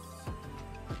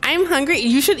 I'm hungry.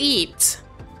 You should eat.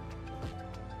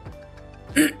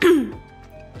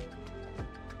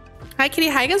 Hi, Kitty.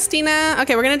 Hi, Agustina.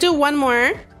 Okay, we're going to do one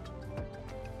more.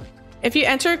 If you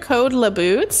enter code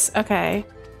LaBoots. Okay.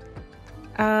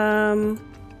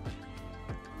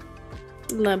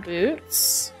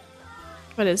 LaBoots.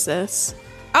 What is this?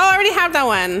 Oh, I already have that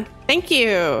one. Thank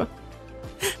you.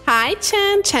 Hi,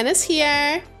 Chen. Chen is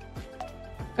here.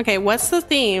 Okay, what's the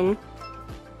theme?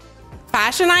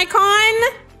 Fashion icon?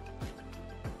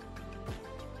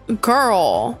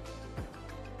 Girl.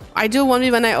 I do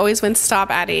 1v1. I always win. Stop,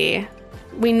 Addie.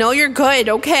 We know you're good,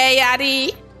 okay,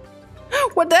 Addie?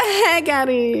 What the heck,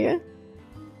 Addie?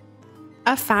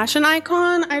 A fashion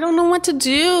icon? I don't know what to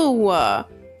do. What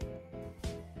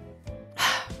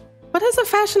does a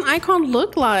fashion icon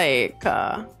look like?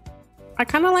 I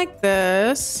kind of like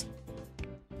this.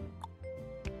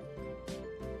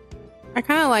 I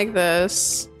kind of like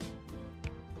this.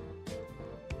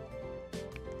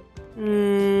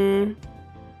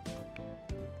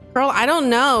 Girl, I don't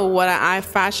know what a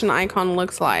fashion icon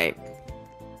looks like.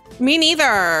 Me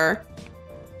neither.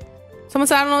 Someone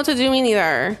said I don't know what to do. Me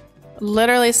neither.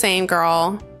 Literally same,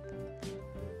 girl.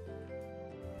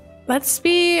 Let's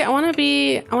be, I want to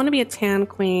be a tan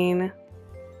queen.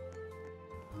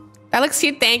 That looks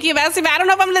cute. Thank you, Bestie. But I don't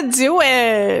know if I'm gonna do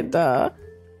it.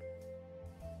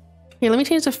 Here, let me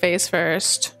change the face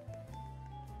first.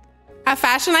 A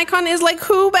fashion icon is like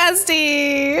who,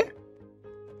 Bestie?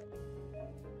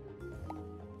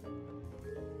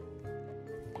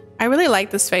 I really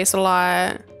like this face a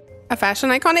lot. A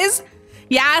fashion icon is,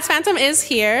 yes, Phantom is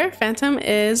here. Phantom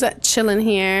is chilling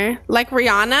here. Like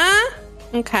Rihanna.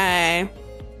 Okay.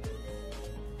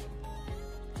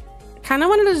 Kind of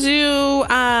wanted to do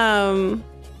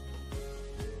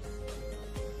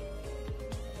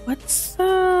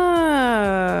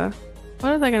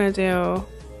what was I gonna do?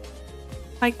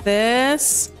 Like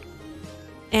this,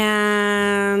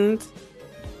 and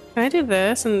can I do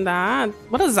this and that?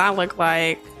 What does that look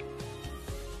like?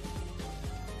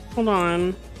 Hold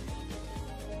on.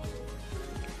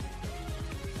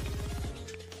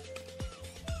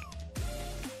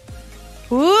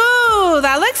 Ooh,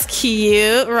 that looks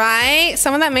cute, right?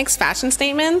 Someone that makes fashion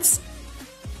statements.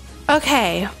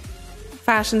 Okay.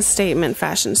 Fashion statement,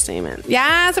 fashion statement.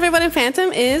 Yes, everybody,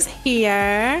 Phantom is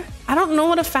here. I don't know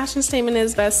what a fashion statement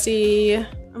is, bestie.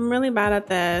 I'm really bad at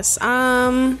this.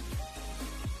 I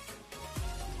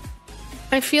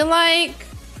feel like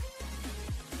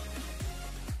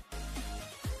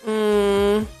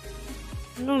I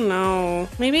don't know.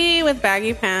 Maybe with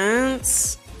baggy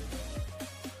pants.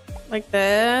 Like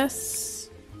this.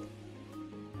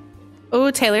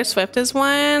 Oh, Taylor Swift is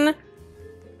one.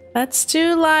 Let's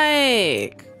do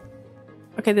like,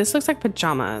 okay, this looks like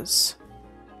pajamas.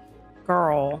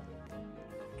 Girl.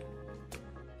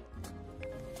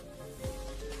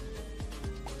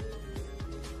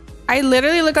 I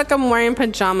literally look like I'm wearing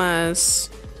pajamas.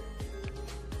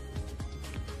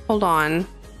 Hold on.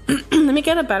 Let me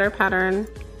get a better pattern.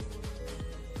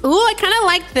 Ooh, I kind of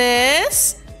like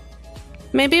this.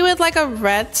 Maybe with like a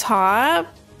red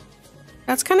top.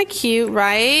 That's kind of cute,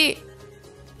 right?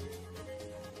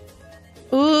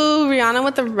 Ooh, Rihanna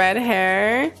with the red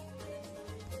hair.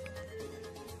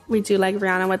 We do like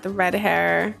Rihanna with the red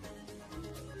hair.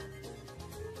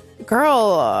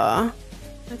 Girl,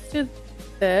 let's do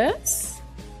this.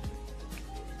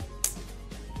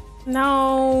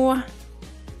 No.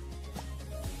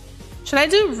 Should I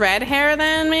do red hair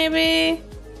then, maybe?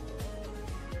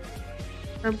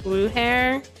 Or blue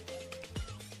hair?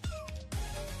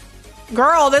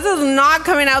 Girl, this is not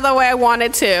coming out the way I want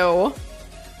it to.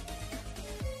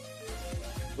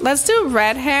 Let's do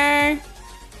red hair,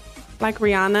 like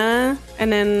Rihanna,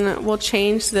 and then we'll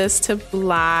change this to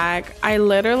black. I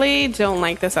literally don't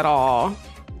like this at all.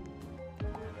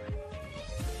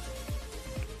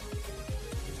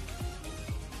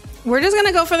 We're just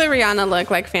gonna go for the Rihanna look,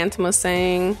 like Phantom was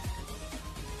saying.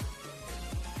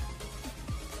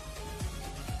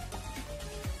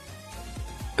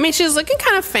 I mean, she's looking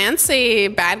kind of fancy.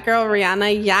 Bad girl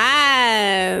Rihanna,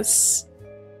 yes.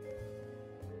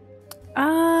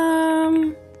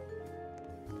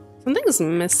 Something's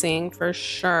missing for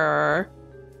sure.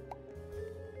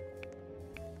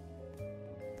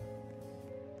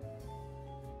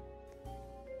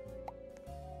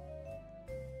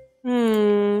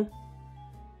 Girl,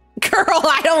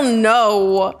 I don't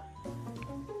know.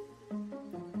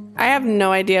 I have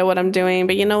no idea what I'm doing,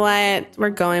 but you know what?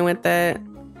 We're going with it.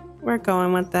 We're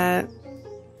going with it.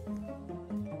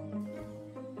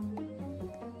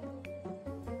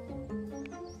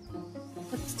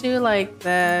 Let's do like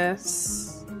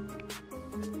this.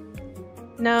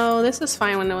 No, this is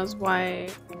fine when it was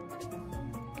white.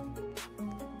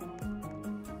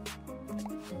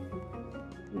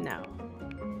 No.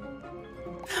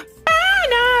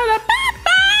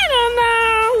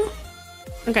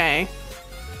 Okay.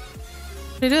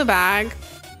 Should we do a bag?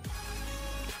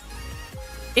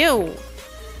 Ew.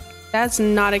 That's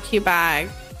not a cute bag.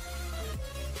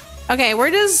 Okay,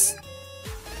 we're just...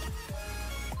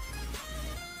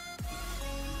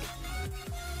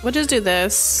 We'll just do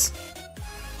this.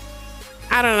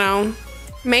 I don't know.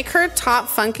 Make her top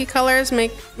funky colors. Make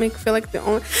feel like the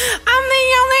only... I'm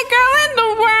the only girl in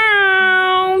the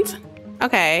world.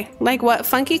 Okay, like what?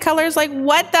 Funky colors? Like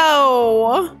what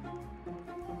though?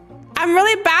 I'm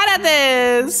really bad at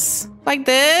this. Like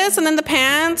this, and then the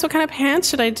pants. What kind of pants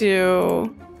should I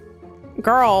do?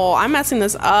 Girl, I'm messing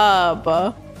this up.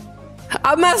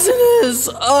 I'm messing this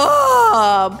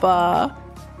up.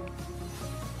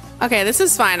 Okay, this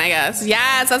is fine, I guess.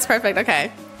 Yes, that's perfect.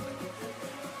 Okay.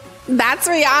 That's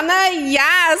Rihanna?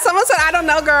 Yes. Someone said, I don't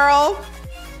know, girl.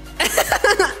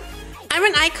 I'm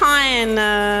an icon.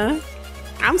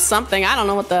 I'm something. I don't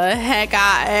know what the heck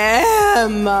I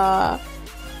am.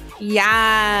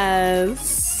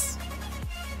 Yes.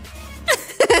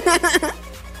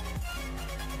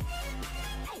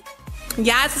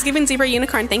 Yes, it's giving zebra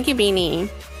unicorn. Thank you, Beanie.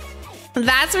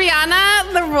 That's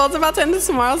Rihanna. The world's about to end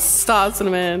tomorrow. Stop,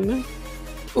 Cinnamon.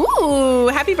 Ooh,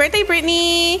 happy birthday,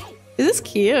 Brittany. This is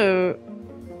cute.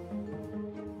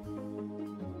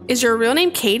 Is your real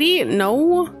name Katie?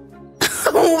 No.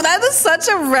 That is such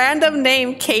a random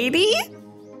name. Katie?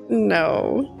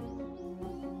 No.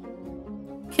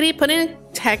 Can you put in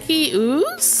techie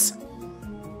ooze?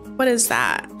 What is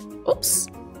that? Oops.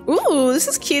 Ooh, this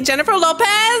is cute. Jennifer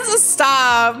Lopez?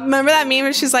 Stop. Remember that meme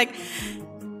where she's like,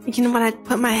 you know, when I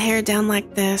put my hair down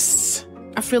like this,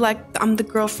 I feel like I'm the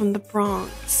girl from the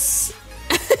Bronx.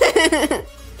 You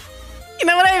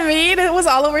know what I mean? It was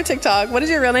all over TikTok. What is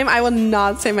your real name? I will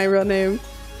not say my real name.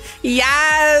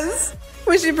 Yes.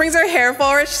 When she brings her hair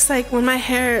forward, she's like, when my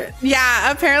hair...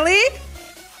 Yeah, apparently.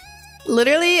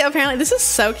 Literally, apparently. This is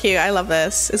so cute. I love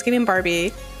this. It's giving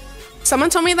Barbie.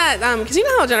 Someone told me that, because you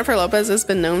know how Jennifer Lopez has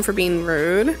been known for being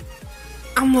rude?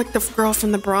 I'm like the girl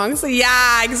from the Bronx.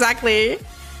 Yeah, exactly.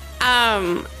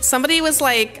 Somebody was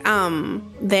like,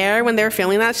 there when they were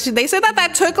filming that. They said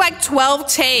that took like 12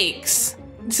 takes.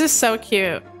 This is so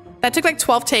cute. That took like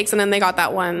 12 takes and then they got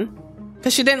that one.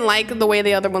 Because she didn't like the way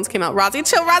the other ones came out. Rosie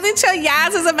chill,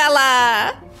 yes,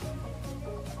 Isabella.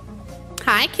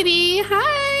 Hi, kitty,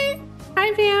 hi.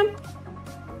 Hi, Pam.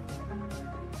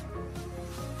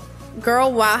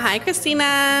 Girl, wow, hi,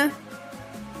 Christina.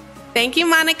 Thank you,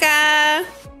 Monica.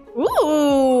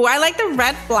 Ooh, I like the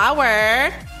red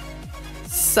flower.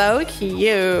 So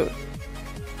cute.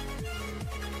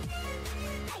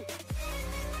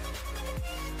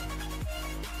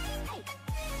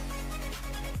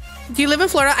 Do you live in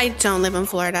Florida? I don't live in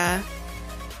Florida.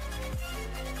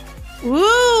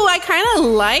 Ooh, I kind of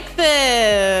like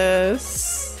this.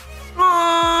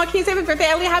 Aw, can you say happy birthday,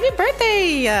 Ellie? Happy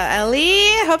birthday,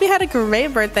 Ellie. Hope you had a great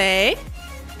birthday.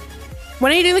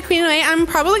 When are you doing the Q&A? I'm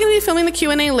probably going to be filming the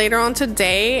Q&A later on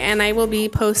today, and I will be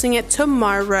posting it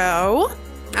tomorrow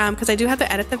because I do have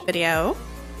to edit the video.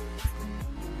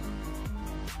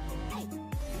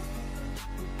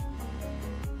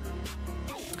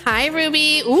 Hi,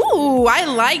 Ruby. Ooh, I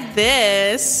like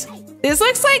this. This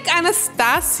looks like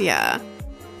Anastasia.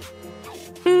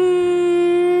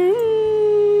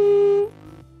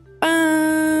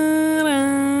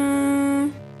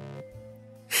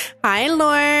 Hi,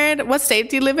 Lord. What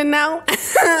state do you live in now?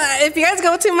 If you guys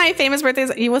go to my famous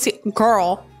birthdays, you will see.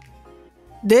 Girl,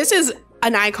 this is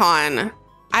an icon.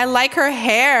 I like her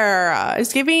hair.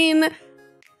 It's giving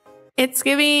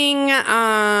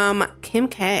Kim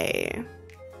K.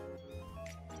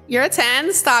 You're a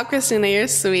 10? Stop, Christina. You're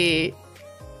sweet.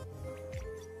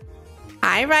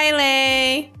 Hi,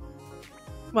 Riley.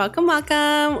 Welcome,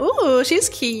 welcome. Ooh, she's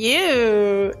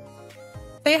cute.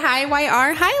 Say hi,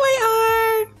 YR.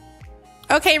 Hi, YR.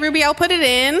 Okay, Ruby, I'll put it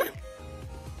in.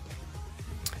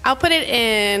 I'll put it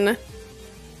in.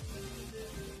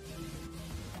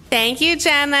 Thank you,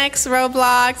 Gen X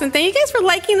Roblox. And thank you guys for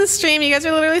liking the stream. You guys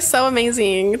are literally so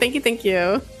amazing. Thank you, thank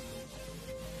you.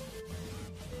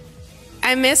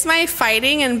 I miss my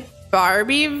fighting and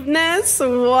Barbie-ness.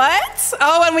 What?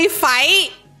 Oh, when we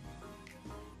fight?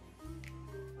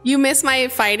 You miss my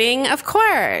fighting? Of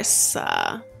course.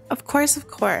 Of course, of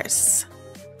course.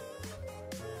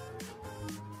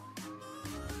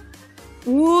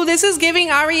 Ooh, this is giving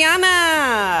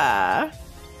Ariana.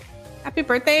 Happy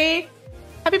birthday.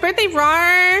 Happy birthday,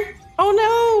 Rar. Oh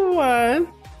no.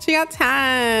 She got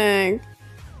tagged.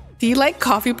 Do you like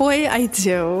Coffee Boy? I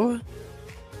do.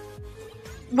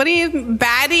 What are you,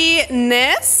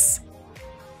 baddie-ness?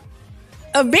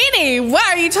 Beanie, what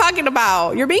are you talking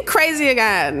about? You're being crazy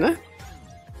again.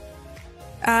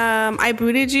 I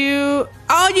booted you.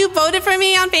 Oh, you voted for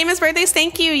me on Famous Birthdays.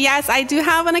 Thank you. Yes, I do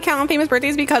have an account on Famous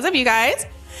Birthdays because of you guys.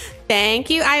 Thank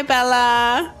you,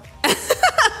 Ibella.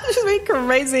 She's being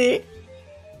crazy.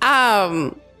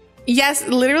 Yes,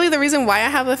 literally the reason why I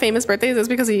have the Famous Birthdays is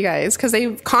because of you guys. Because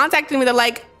they contacted me. They're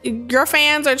like, your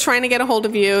fans are trying to get a hold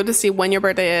of you to see when your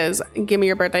birthday is. Give me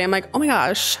your birthday. I'm like, oh my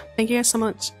gosh. Thank you guys so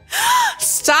much.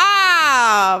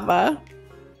 Stop.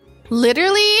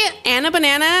 Literally, Anna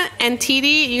Banana and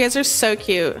TD, you guys are so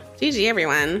cute. GG,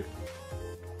 everyone.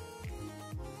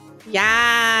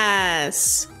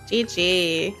 Yes.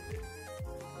 GG.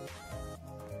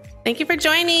 Thank you for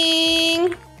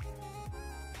joining.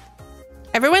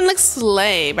 Everyone looks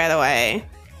slay, by the way.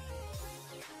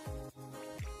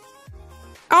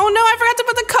 Oh no, I forgot to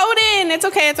put the code in. It's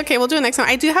okay, it's okay. We'll do it next time.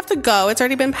 I do have to go. It's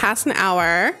already been past an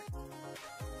hour.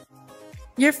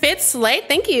 Your fit slay?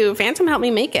 Thank you. Phantom helped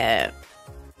me make it.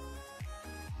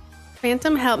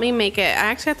 Phantom helped me make it.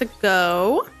 I actually have to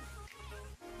go.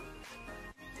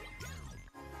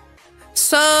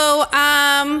 So,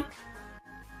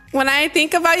 when I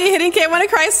think about you hitting K, I want to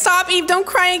cry. Stop, Eve. Don't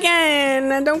cry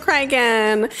again. Don't cry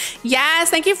again. Yes,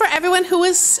 thank you for everyone who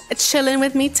was chilling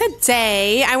with me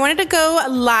today. I wanted to go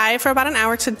live for about an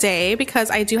hour today because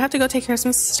I do have to go take care of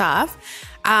some stuff.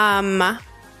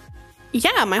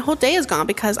 Yeah, my whole day is gone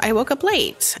because I woke up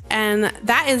late. And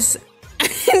that is...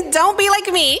 Don't be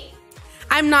like me.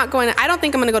 I'm not going to... I don't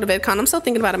think I'm going to go to VidCon. I'm still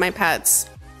thinking about it, my pets.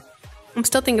 I'm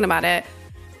still thinking about it.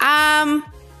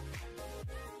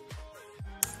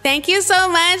 Thank you so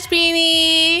much,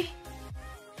 Beanie.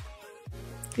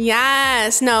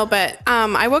 Yes, no, but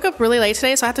I woke up really late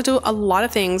today, so I had to do a lot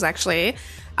of things actually.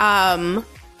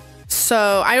 So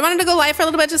I wanted to go live for a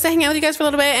little bit just to hang out with you guys for a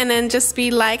little bit and then just be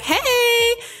like,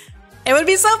 hey, it would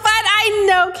be so fun. I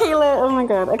know, Kayla. Oh my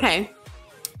God. Okay.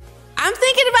 I'm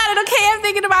thinking about it. Okay, I'm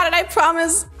thinking about it. I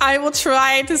promise I will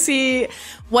try to see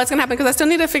what's gonna happen because I still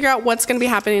need to figure out what's gonna be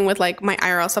happening with like my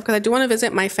IRL stuff because I do want to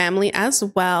visit my family as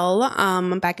well.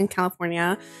 I'm back in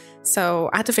California,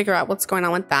 so I have to figure out what's going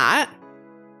on with that.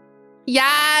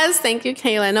 Yes, thank you,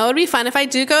 Kayla. No, it'd be fun if I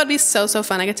do go. It'd be so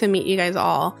fun. I get to meet you guys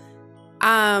all.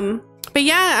 But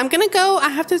yeah, I'm gonna go. I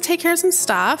have to take care of some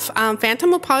stuff.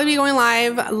 Phantom will probably be going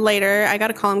live later. I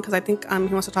gotta call him because I think he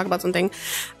wants to talk about something.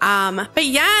 But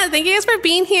yeah, thank you guys for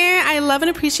being here. I love and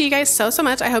appreciate you guys so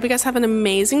much. I hope you guys have an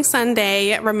amazing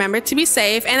Sunday. Remember to be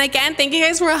safe. And again, thank you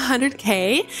guys for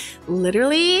 100K.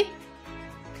 Literally,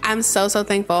 I'm so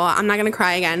thankful. I'm not gonna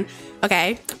cry again.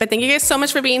 Okay, but thank you guys so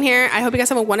much for being here. I hope you guys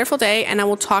have a wonderful day and I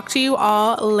will talk to you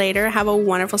all later. Have a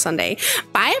wonderful Sunday.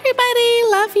 Bye everybody,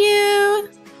 love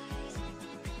you.